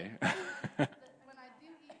for the day. When I do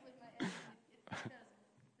eat with my enemies, it's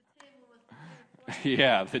because the table was prepared for me.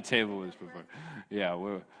 Yeah, the table was prepared.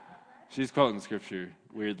 Yeah, she's quoting scripture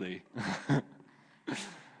weirdly.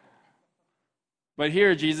 But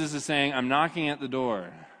here Jesus is saying, I'm knocking at the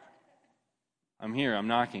door. I'm here, I'm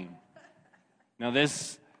knocking. Now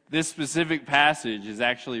this specific passage is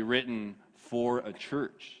actually written for a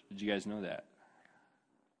church. Did you guys know that?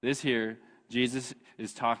 This here, Jesus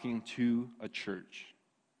is talking to a church.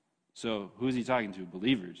 So who is he talking to?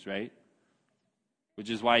 Believers, right? Which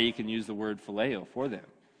is why he can use the word phileo for them,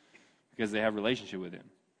 because they have a relationship with him.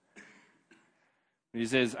 He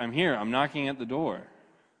says, I'm here, I'm knocking at the door.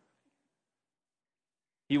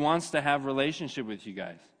 He wants to have a relationship with you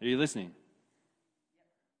guys. Are you listening?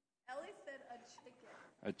 Ellie said a chicken.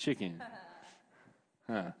 A chicken.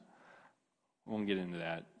 Huh. Won't get into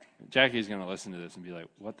that. Jackie's going to listen to this and be like,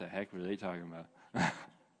 what the heck were they talking about?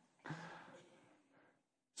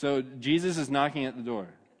 So Jesus is knocking at the door.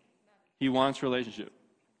 He wants relationship.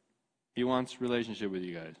 He wants relationship with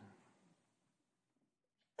you guys.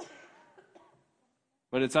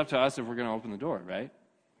 But it's up to us if we're going to open the door, right?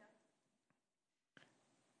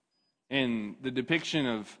 And the depiction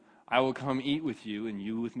of, I will come eat with you and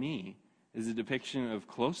you with me, is a depiction of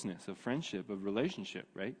closeness, of friendship, of relationship,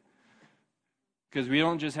 right? Because we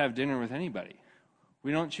don't just have dinner with anybody.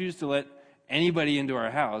 We don't choose to let anybody into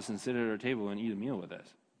our house and sit at our table and eat a meal with us.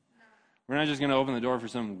 We're not just going to open the door for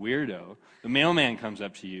some weirdo. The mailman comes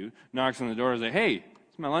up to you, knocks on the door, and says, hey,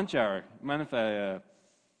 it's my lunch hour. Mind if I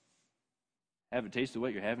have a taste of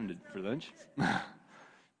what you're having for lunch? It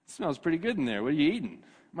smells pretty good in there. What are you eating?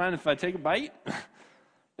 Mind if I take a bite?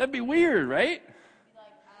 That'd be weird, right?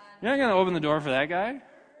 You're not going to open the door for that guy.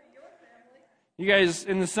 You guys,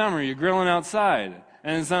 in the summer, you're grilling outside,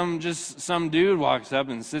 and some dude walks up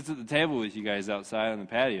and sits at the table with you guys outside on the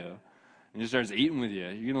patio and just starts eating with you.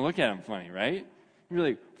 You're going to look at him funny, right? You're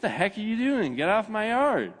like, what the heck are you doing? Get off my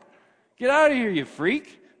yard. Get out of here, you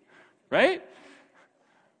freak. Right?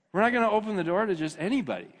 We're not going to open the door to just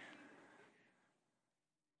anybody.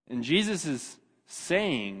 And Jesus is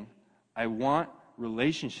saying, I want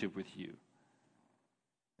relationship with you.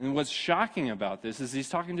 And what's shocking about this is he's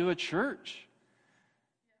talking to a church.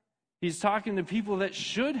 He's talking to people that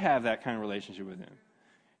should have that kind of relationship with him.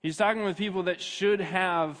 He's talking with people that should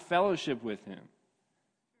have fellowship with him.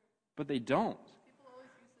 But they don't.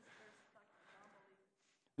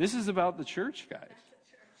 This is about the church, guys.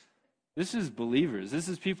 This is believers. This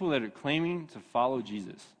is people that are claiming to follow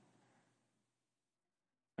Jesus.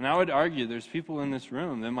 And I would argue there's people in this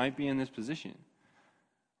room that might be in this position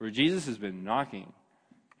where Jesus has been knocking.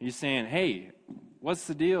 He's saying, hey, what's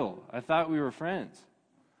the deal? I thought we were friends.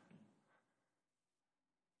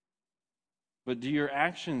 But do your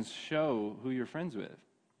actions show who you're friends with?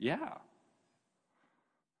 Yeah.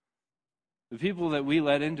 The people that we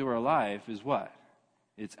let into our life is what?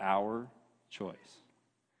 It's our choice.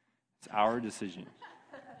 It's our decision.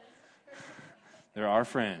 They're our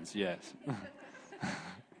friends, yes.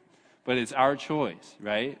 But it's our choice,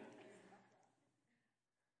 right?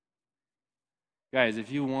 Guys,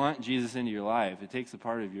 if you want Jesus into your life, it takes a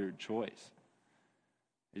part of your choice.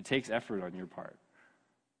 It takes effort on your part.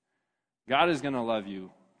 God is going to love you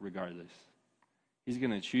regardless. He's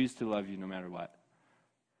going to choose to love you no matter what.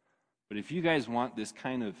 But if you guys want this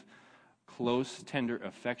kind of close, tender,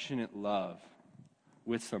 affectionate love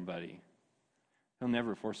with somebody, He'll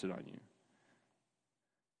never force it on you.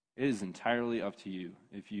 It is entirely up to you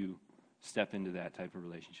if you step into that type of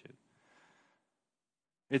relationship.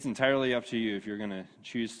 It's entirely up to you if you're going to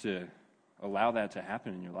choose to allow that to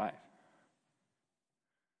happen in your life.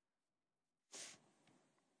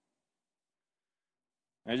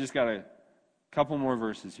 I just got a couple more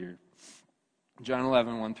verses here. John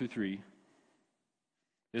 11, 1 through 3.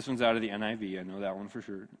 This one's out of the NIV. I know that one for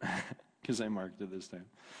sure because I marked it this time.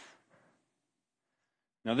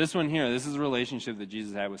 Now this one here, this is a relationship that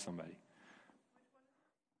Jesus had with somebody.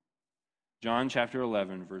 John chapter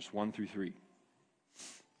 11, verse 1 through 3.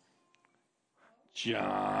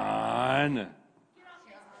 John,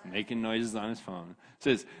 making noises on his phone. It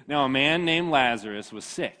says, now a man named Lazarus was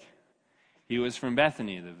sick. He was from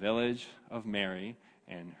Bethany, the village of Mary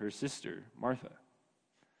and her sister, Martha.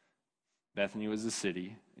 Bethany was a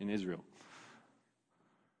city in Israel.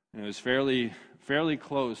 And it was fairly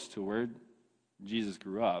close to where Jesus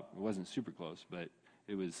grew up. It wasn't super close, but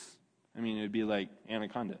it would be like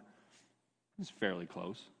Anaconda. It's fairly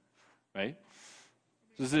close, right?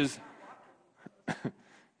 So this is,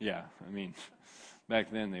 yeah,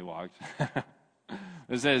 back then they walked.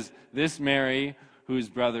 It says, this Mary, whose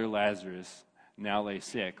brother Lazarus now lay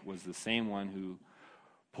sick, was the same one who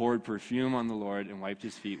poured perfume on the Lord and wiped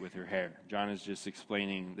his feet with her hair. John is just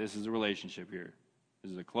explaining this is a relationship here.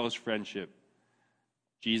 This is a close friendship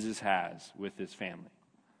Jesus has with his family.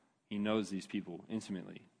 He knows these people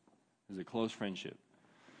intimately. There's a close friendship.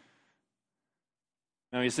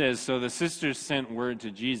 Now he says, so the sisters sent word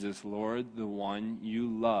to Jesus, Lord, the one you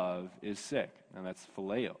love is sick. Now that's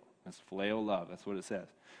phileo. That's phileo love. That's what it says.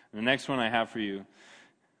 And the next one I have for you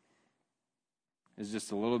is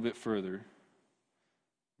just a little bit further.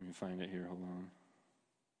 Let me find it here. Hold on.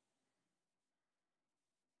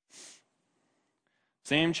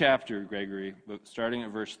 Same chapter, Gregory, but starting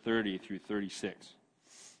at verse 30 through 36.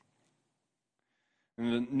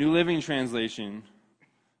 In the New Living Translation,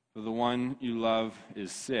 for the one you love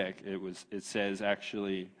is sick, it says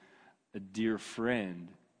actually, a dear friend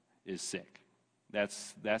is sick.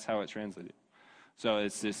 That's how it's translated. So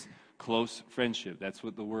it's this close friendship. That's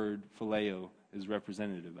what the word phileo is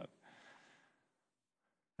representative of.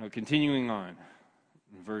 Now continuing on,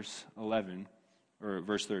 verse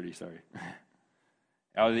 30, sorry.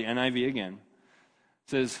 Out of the NIV again, it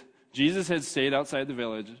says, Jesus had stayed outside the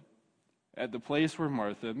village at the place where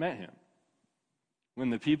Martha met him. When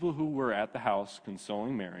the people who were at the house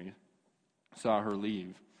consoling Mary saw her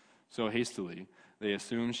leave so hastily, they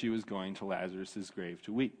assumed she was going to Lazarus' grave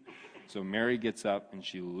to weep. So Mary gets up and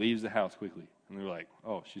she leaves the house quickly. And they're like,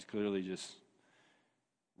 oh, she's clearly just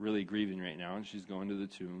really grieving right now, and she's going to the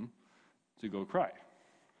tomb to go cry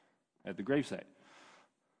at the gravesite.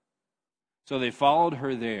 So they followed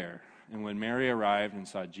her there, and when Mary arrived and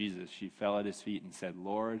saw Jesus, she fell at his feet and said,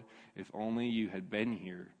 Lord, if only you had been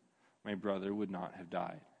here, my brother would not have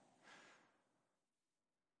died.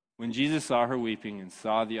 When Jesus saw her weeping and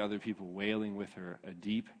saw the other people wailing with her, a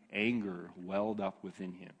deep anger welled up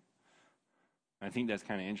within him. I think that's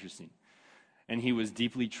kind of interesting. And he was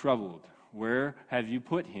deeply troubled. Where have you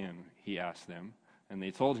put him? He asked them. And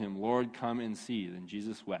they told him, Lord, come and see. Then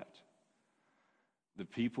Jesus wept. The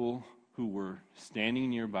people who were standing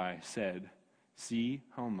nearby said, see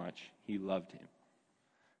how much he loved him.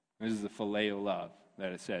 This is the phileo love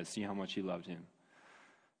that it says, see how much he loved him.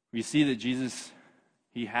 We see that Jesus,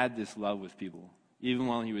 he had this love with people, even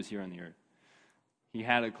while he was here on the earth. He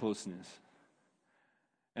had a closeness.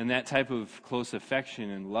 And that type of close affection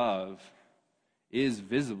and love is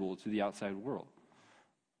visible to the outside world.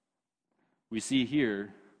 We see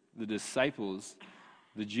here the disciples,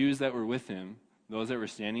 the Jews that were with him, those that were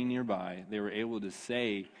standing nearby, they were able to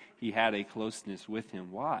say he had a closeness with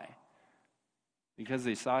him. Why? Because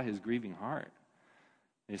they saw his grieving heart.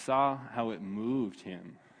 They saw how it moved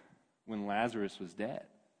him when Lazarus was dead.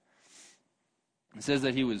 It says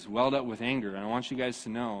that he was welled up with anger. And I want you guys to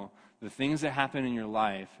know the things that happen in your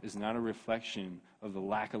life is not a reflection of the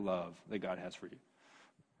lack of love that God has for you.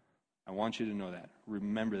 I want you to know that.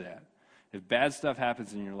 Remember that. If bad stuff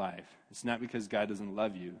happens in your life, it's not because God doesn't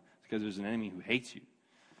love you. It's because there's an enemy who hates you.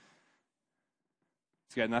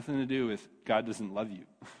 It's got nothing to do with God doesn't love you.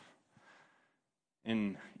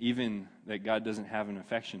 And even that God doesn't have an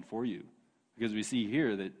affection for you. Because we see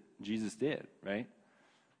here that Jesus did, right?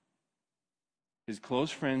 His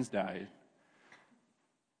close friends died,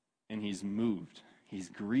 and he's moved. He's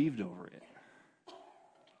grieved over it.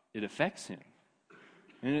 It affects him.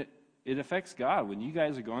 And it affects God. When you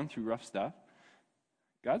guys are going through rough stuff,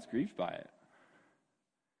 God's grieved by it.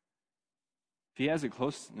 If he has a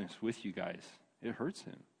closeness with you guys, it hurts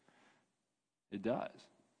him. It does.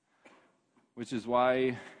 Which is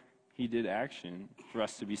why he did action for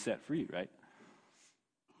us to be set free, right?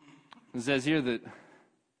 It says here that,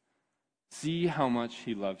 see how much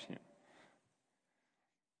he loved him.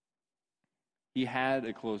 He had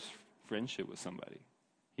a close friendship with somebody.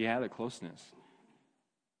 He had a closeness.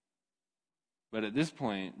 But at this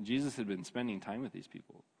point, Jesus had been spending time with these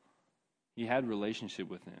people. He had relationship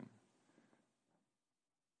with them.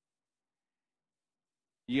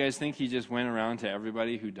 You guys think he just went around to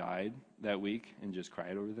everybody who died that week and just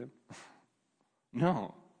cried over them?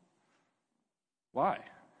 No. Why?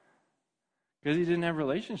 Because he didn't have a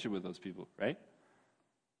relationship with those people, right?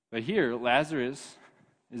 But here, Lazarus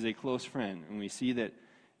is a close friend, and we see that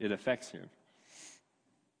it affects him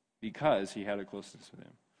because he had a closeness with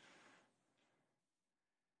him.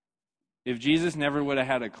 If Jesus never would have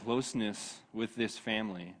had a closeness with this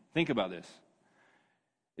family, think about this.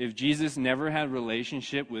 If Jesus never had a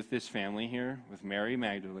relationship with this family here, with Mary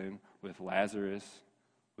Magdalene, with Lazarus,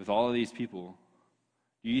 with all of these people,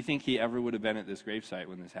 do you think he ever would have been at this gravesite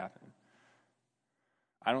when this happened?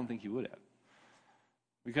 I don't think he would have.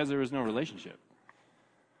 Because there was no relationship.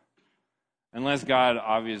 Unless God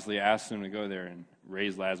obviously asked him to go there and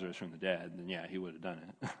raise Lazarus from the dead, then yeah, he would have done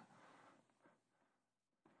it.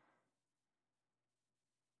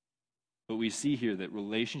 But we see here that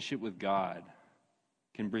relationship with God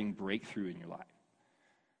can bring breakthrough in your life.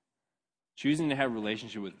 Choosing to have a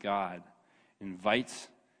relationship with God invites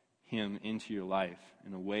him into your life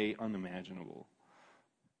in a way unimaginable,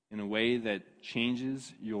 in a way that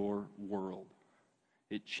changes your world.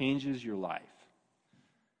 It changes your life.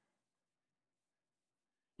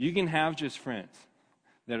 You can have just friends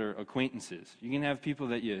that are acquaintances. You can have people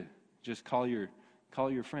that you just call your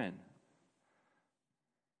friend.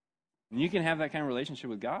 And you can have that kind of relationship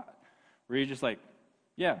with God, where you're just like,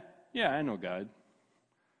 yeah, I know God.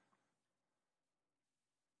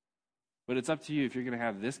 But it's up to you if you're going to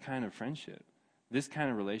have this kind of friendship, this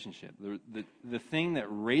kind of relationship. The thing that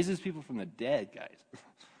raises people from the dead, guys.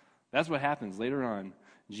 That's what happens later on.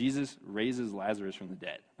 Jesus raises Lazarus from the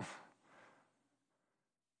dead.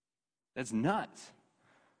 That's nuts.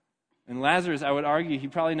 And Lazarus, I would argue, he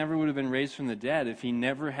probably never would have been raised from the dead if he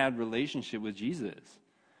never had relationship with Jesus.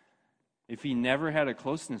 If he never had a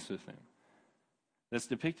closeness with him. That's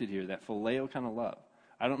depicted here, that phileo kind of love.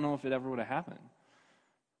 I don't know if it ever would have happened.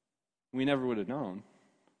 We never would have known.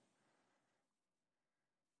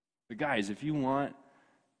 But guys, if you want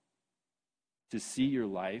to see your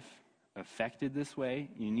life affected this way,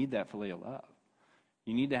 you need that phileo love.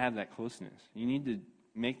 You need to have that closeness. You need to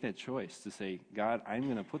make that choice to say, God, I'm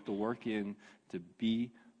going to put the work in to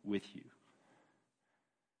be with you.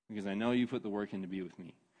 Because I know you put the work in to be with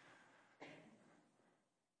me.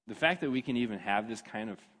 The fact that we can even have this kind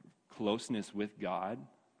of closeness with God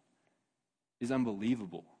is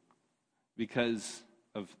unbelievable because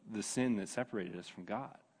of the sin that separated us from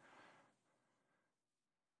God.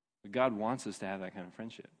 But God wants us to have that kind of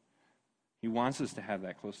friendship. He wants us to have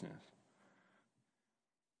that closeness.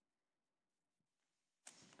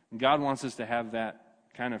 And God wants us to have that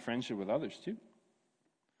kind of friendship with others too.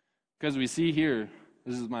 Because we see here,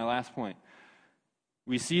 this is my last point,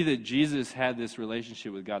 we see that Jesus had this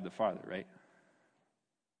relationship with God the Father, right?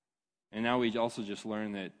 And now we also just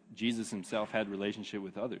learned that Jesus himself had relationship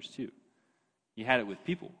with others too. He had it with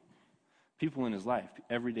people in his life,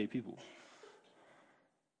 everyday people.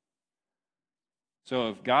 So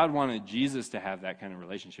if God wanted Jesus to have that kind of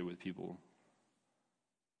relationship with people,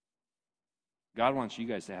 God wants you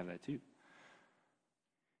guys to have that too.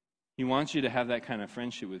 He wants you to have that kind of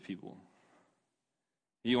friendship with people.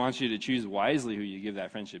 He wants you to choose wisely who you give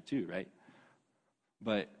that friendship to, right?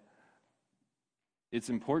 But it's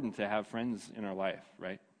important to have friends in our life,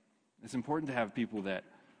 right? It's important to have people that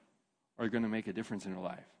are going to make a difference in our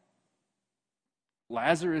life.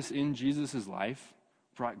 Lazarus in Jesus' life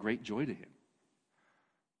brought great joy to him.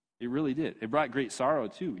 It really did. It brought great sorrow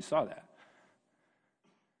too. We saw that.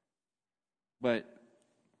 But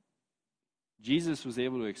Jesus was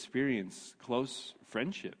able to experience close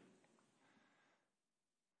friendship.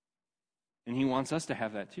 And he wants us to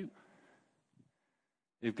have that too.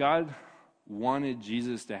 If God wanted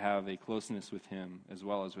Jesus to have a closeness with him as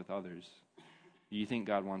well as with others, do you think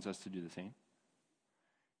God wants us to do the same?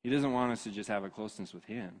 He doesn't want us to just have a closeness with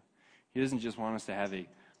him. He doesn't just want us to have a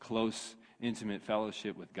close, intimate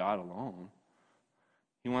fellowship with God alone.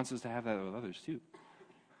 He wants us to have that with others too.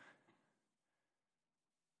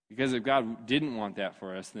 Because if God didn't want that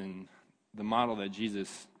for us, then the model that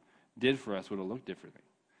Jesus did for us would have looked differently.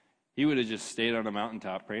 He would have just stayed on a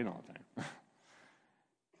mountaintop praying all the time.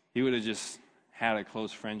 He would have just had a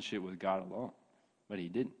close friendship with God alone. But he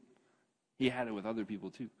didn't. He had it with other people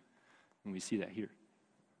too. And we see that here.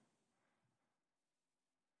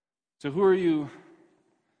 So who are you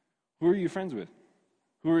friends with?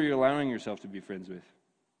 Who are you allowing yourself to be friends with?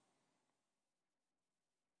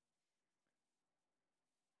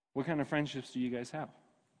 What kind of friendships do you guys have?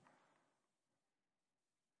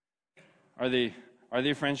 Are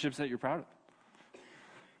they friendships that you're proud of?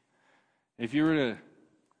 If you were to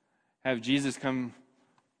have Jesus come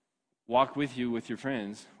walk with you with your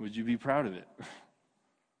friends, would you be proud of it?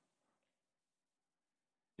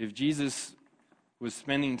 If Jesus was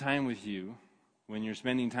spending time with you when you're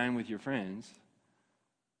spending time with your friends,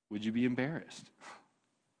 would you be embarrassed?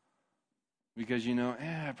 Because you know,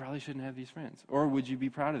 I probably shouldn't have these friends. Or would you be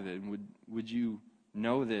proud of it? And would you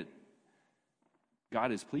know that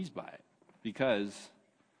God is pleased by it? Because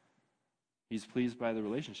He's pleased by the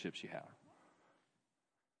relationships you have.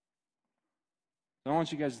 So I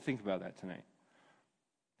want you guys to think about that tonight.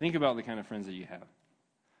 Think about the kind of friends that you have.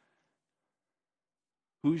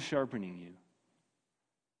 Who's sharpening you?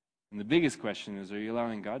 And the biggest question is, are you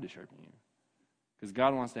allowing God to sharpen you? Because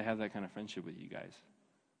God wants to have that kind of friendship with you guys.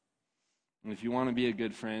 And if you want to be a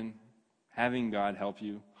good friend, having God help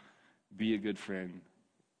you be a good friend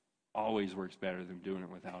always works better than doing it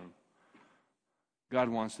without Him. God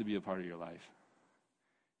wants to be a part of your life.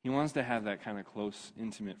 He wants to have that kind of close,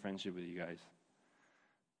 intimate friendship with you guys.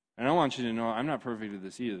 And I want you to know, I'm not perfect at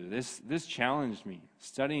this either. This challenged me.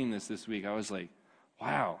 Studying this week, I was like,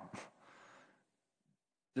 wow.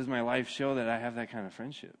 Does my life show that I have that kind of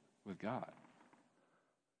friendship with God?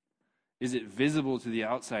 Is it visible to the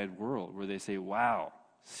outside world where they say, wow,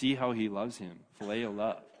 see how he loves him, phileo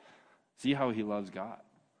love. See how he loves God.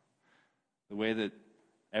 The way that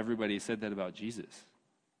everybody said that about Jesus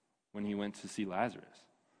when he went to see Lazarus.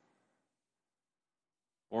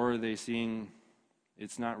 Or are they seeing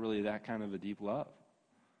it's not really that kind of a deep love?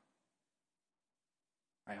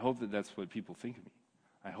 I hope that that's what people think of me.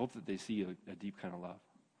 I hope that they see a deep kind of love.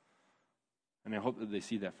 And I hope that they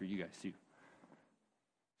see that for you guys too.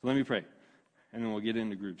 So let me pray, and then we'll get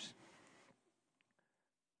into groups.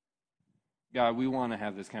 God, we want to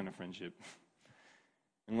have this kind of friendship.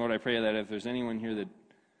 And Lord, I pray that if there's anyone here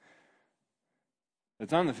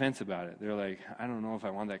that's on the fence about it, they're like, I don't know if I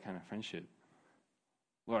want that kind of friendship.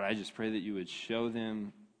 Lord, I just pray that you would show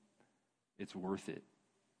them it's worth it.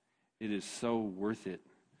 It is so worth it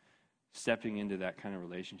stepping into that kind of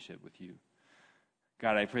relationship with you.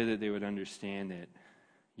 God, I pray that they would understand that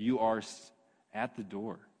you are at the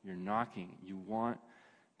door. You're knocking. You want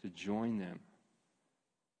to join them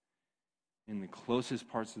in the closest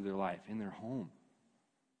parts of their life, in their home.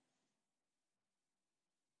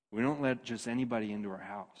 We don't let just anybody into our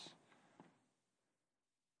house.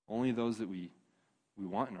 Only those that we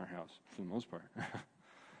want in our house, for the most part.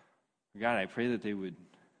 God, I pray that they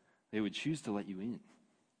would choose to let you in.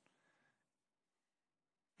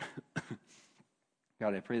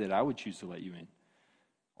 God, I pray that I would choose to let you in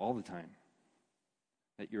all the time.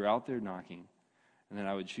 That you're out there knocking, and that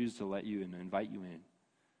I would choose to let you in and invite you in.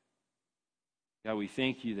 God, we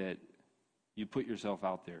thank you that you put yourself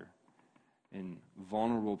out there in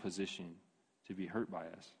vulnerable position to be hurt by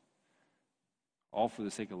us. All for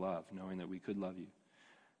the sake of love, knowing that we could love you.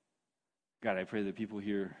 God, I pray that people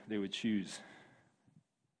here, they would choose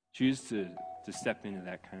to step into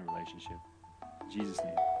that kind of relationship. In Jesus'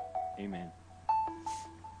 name, amen.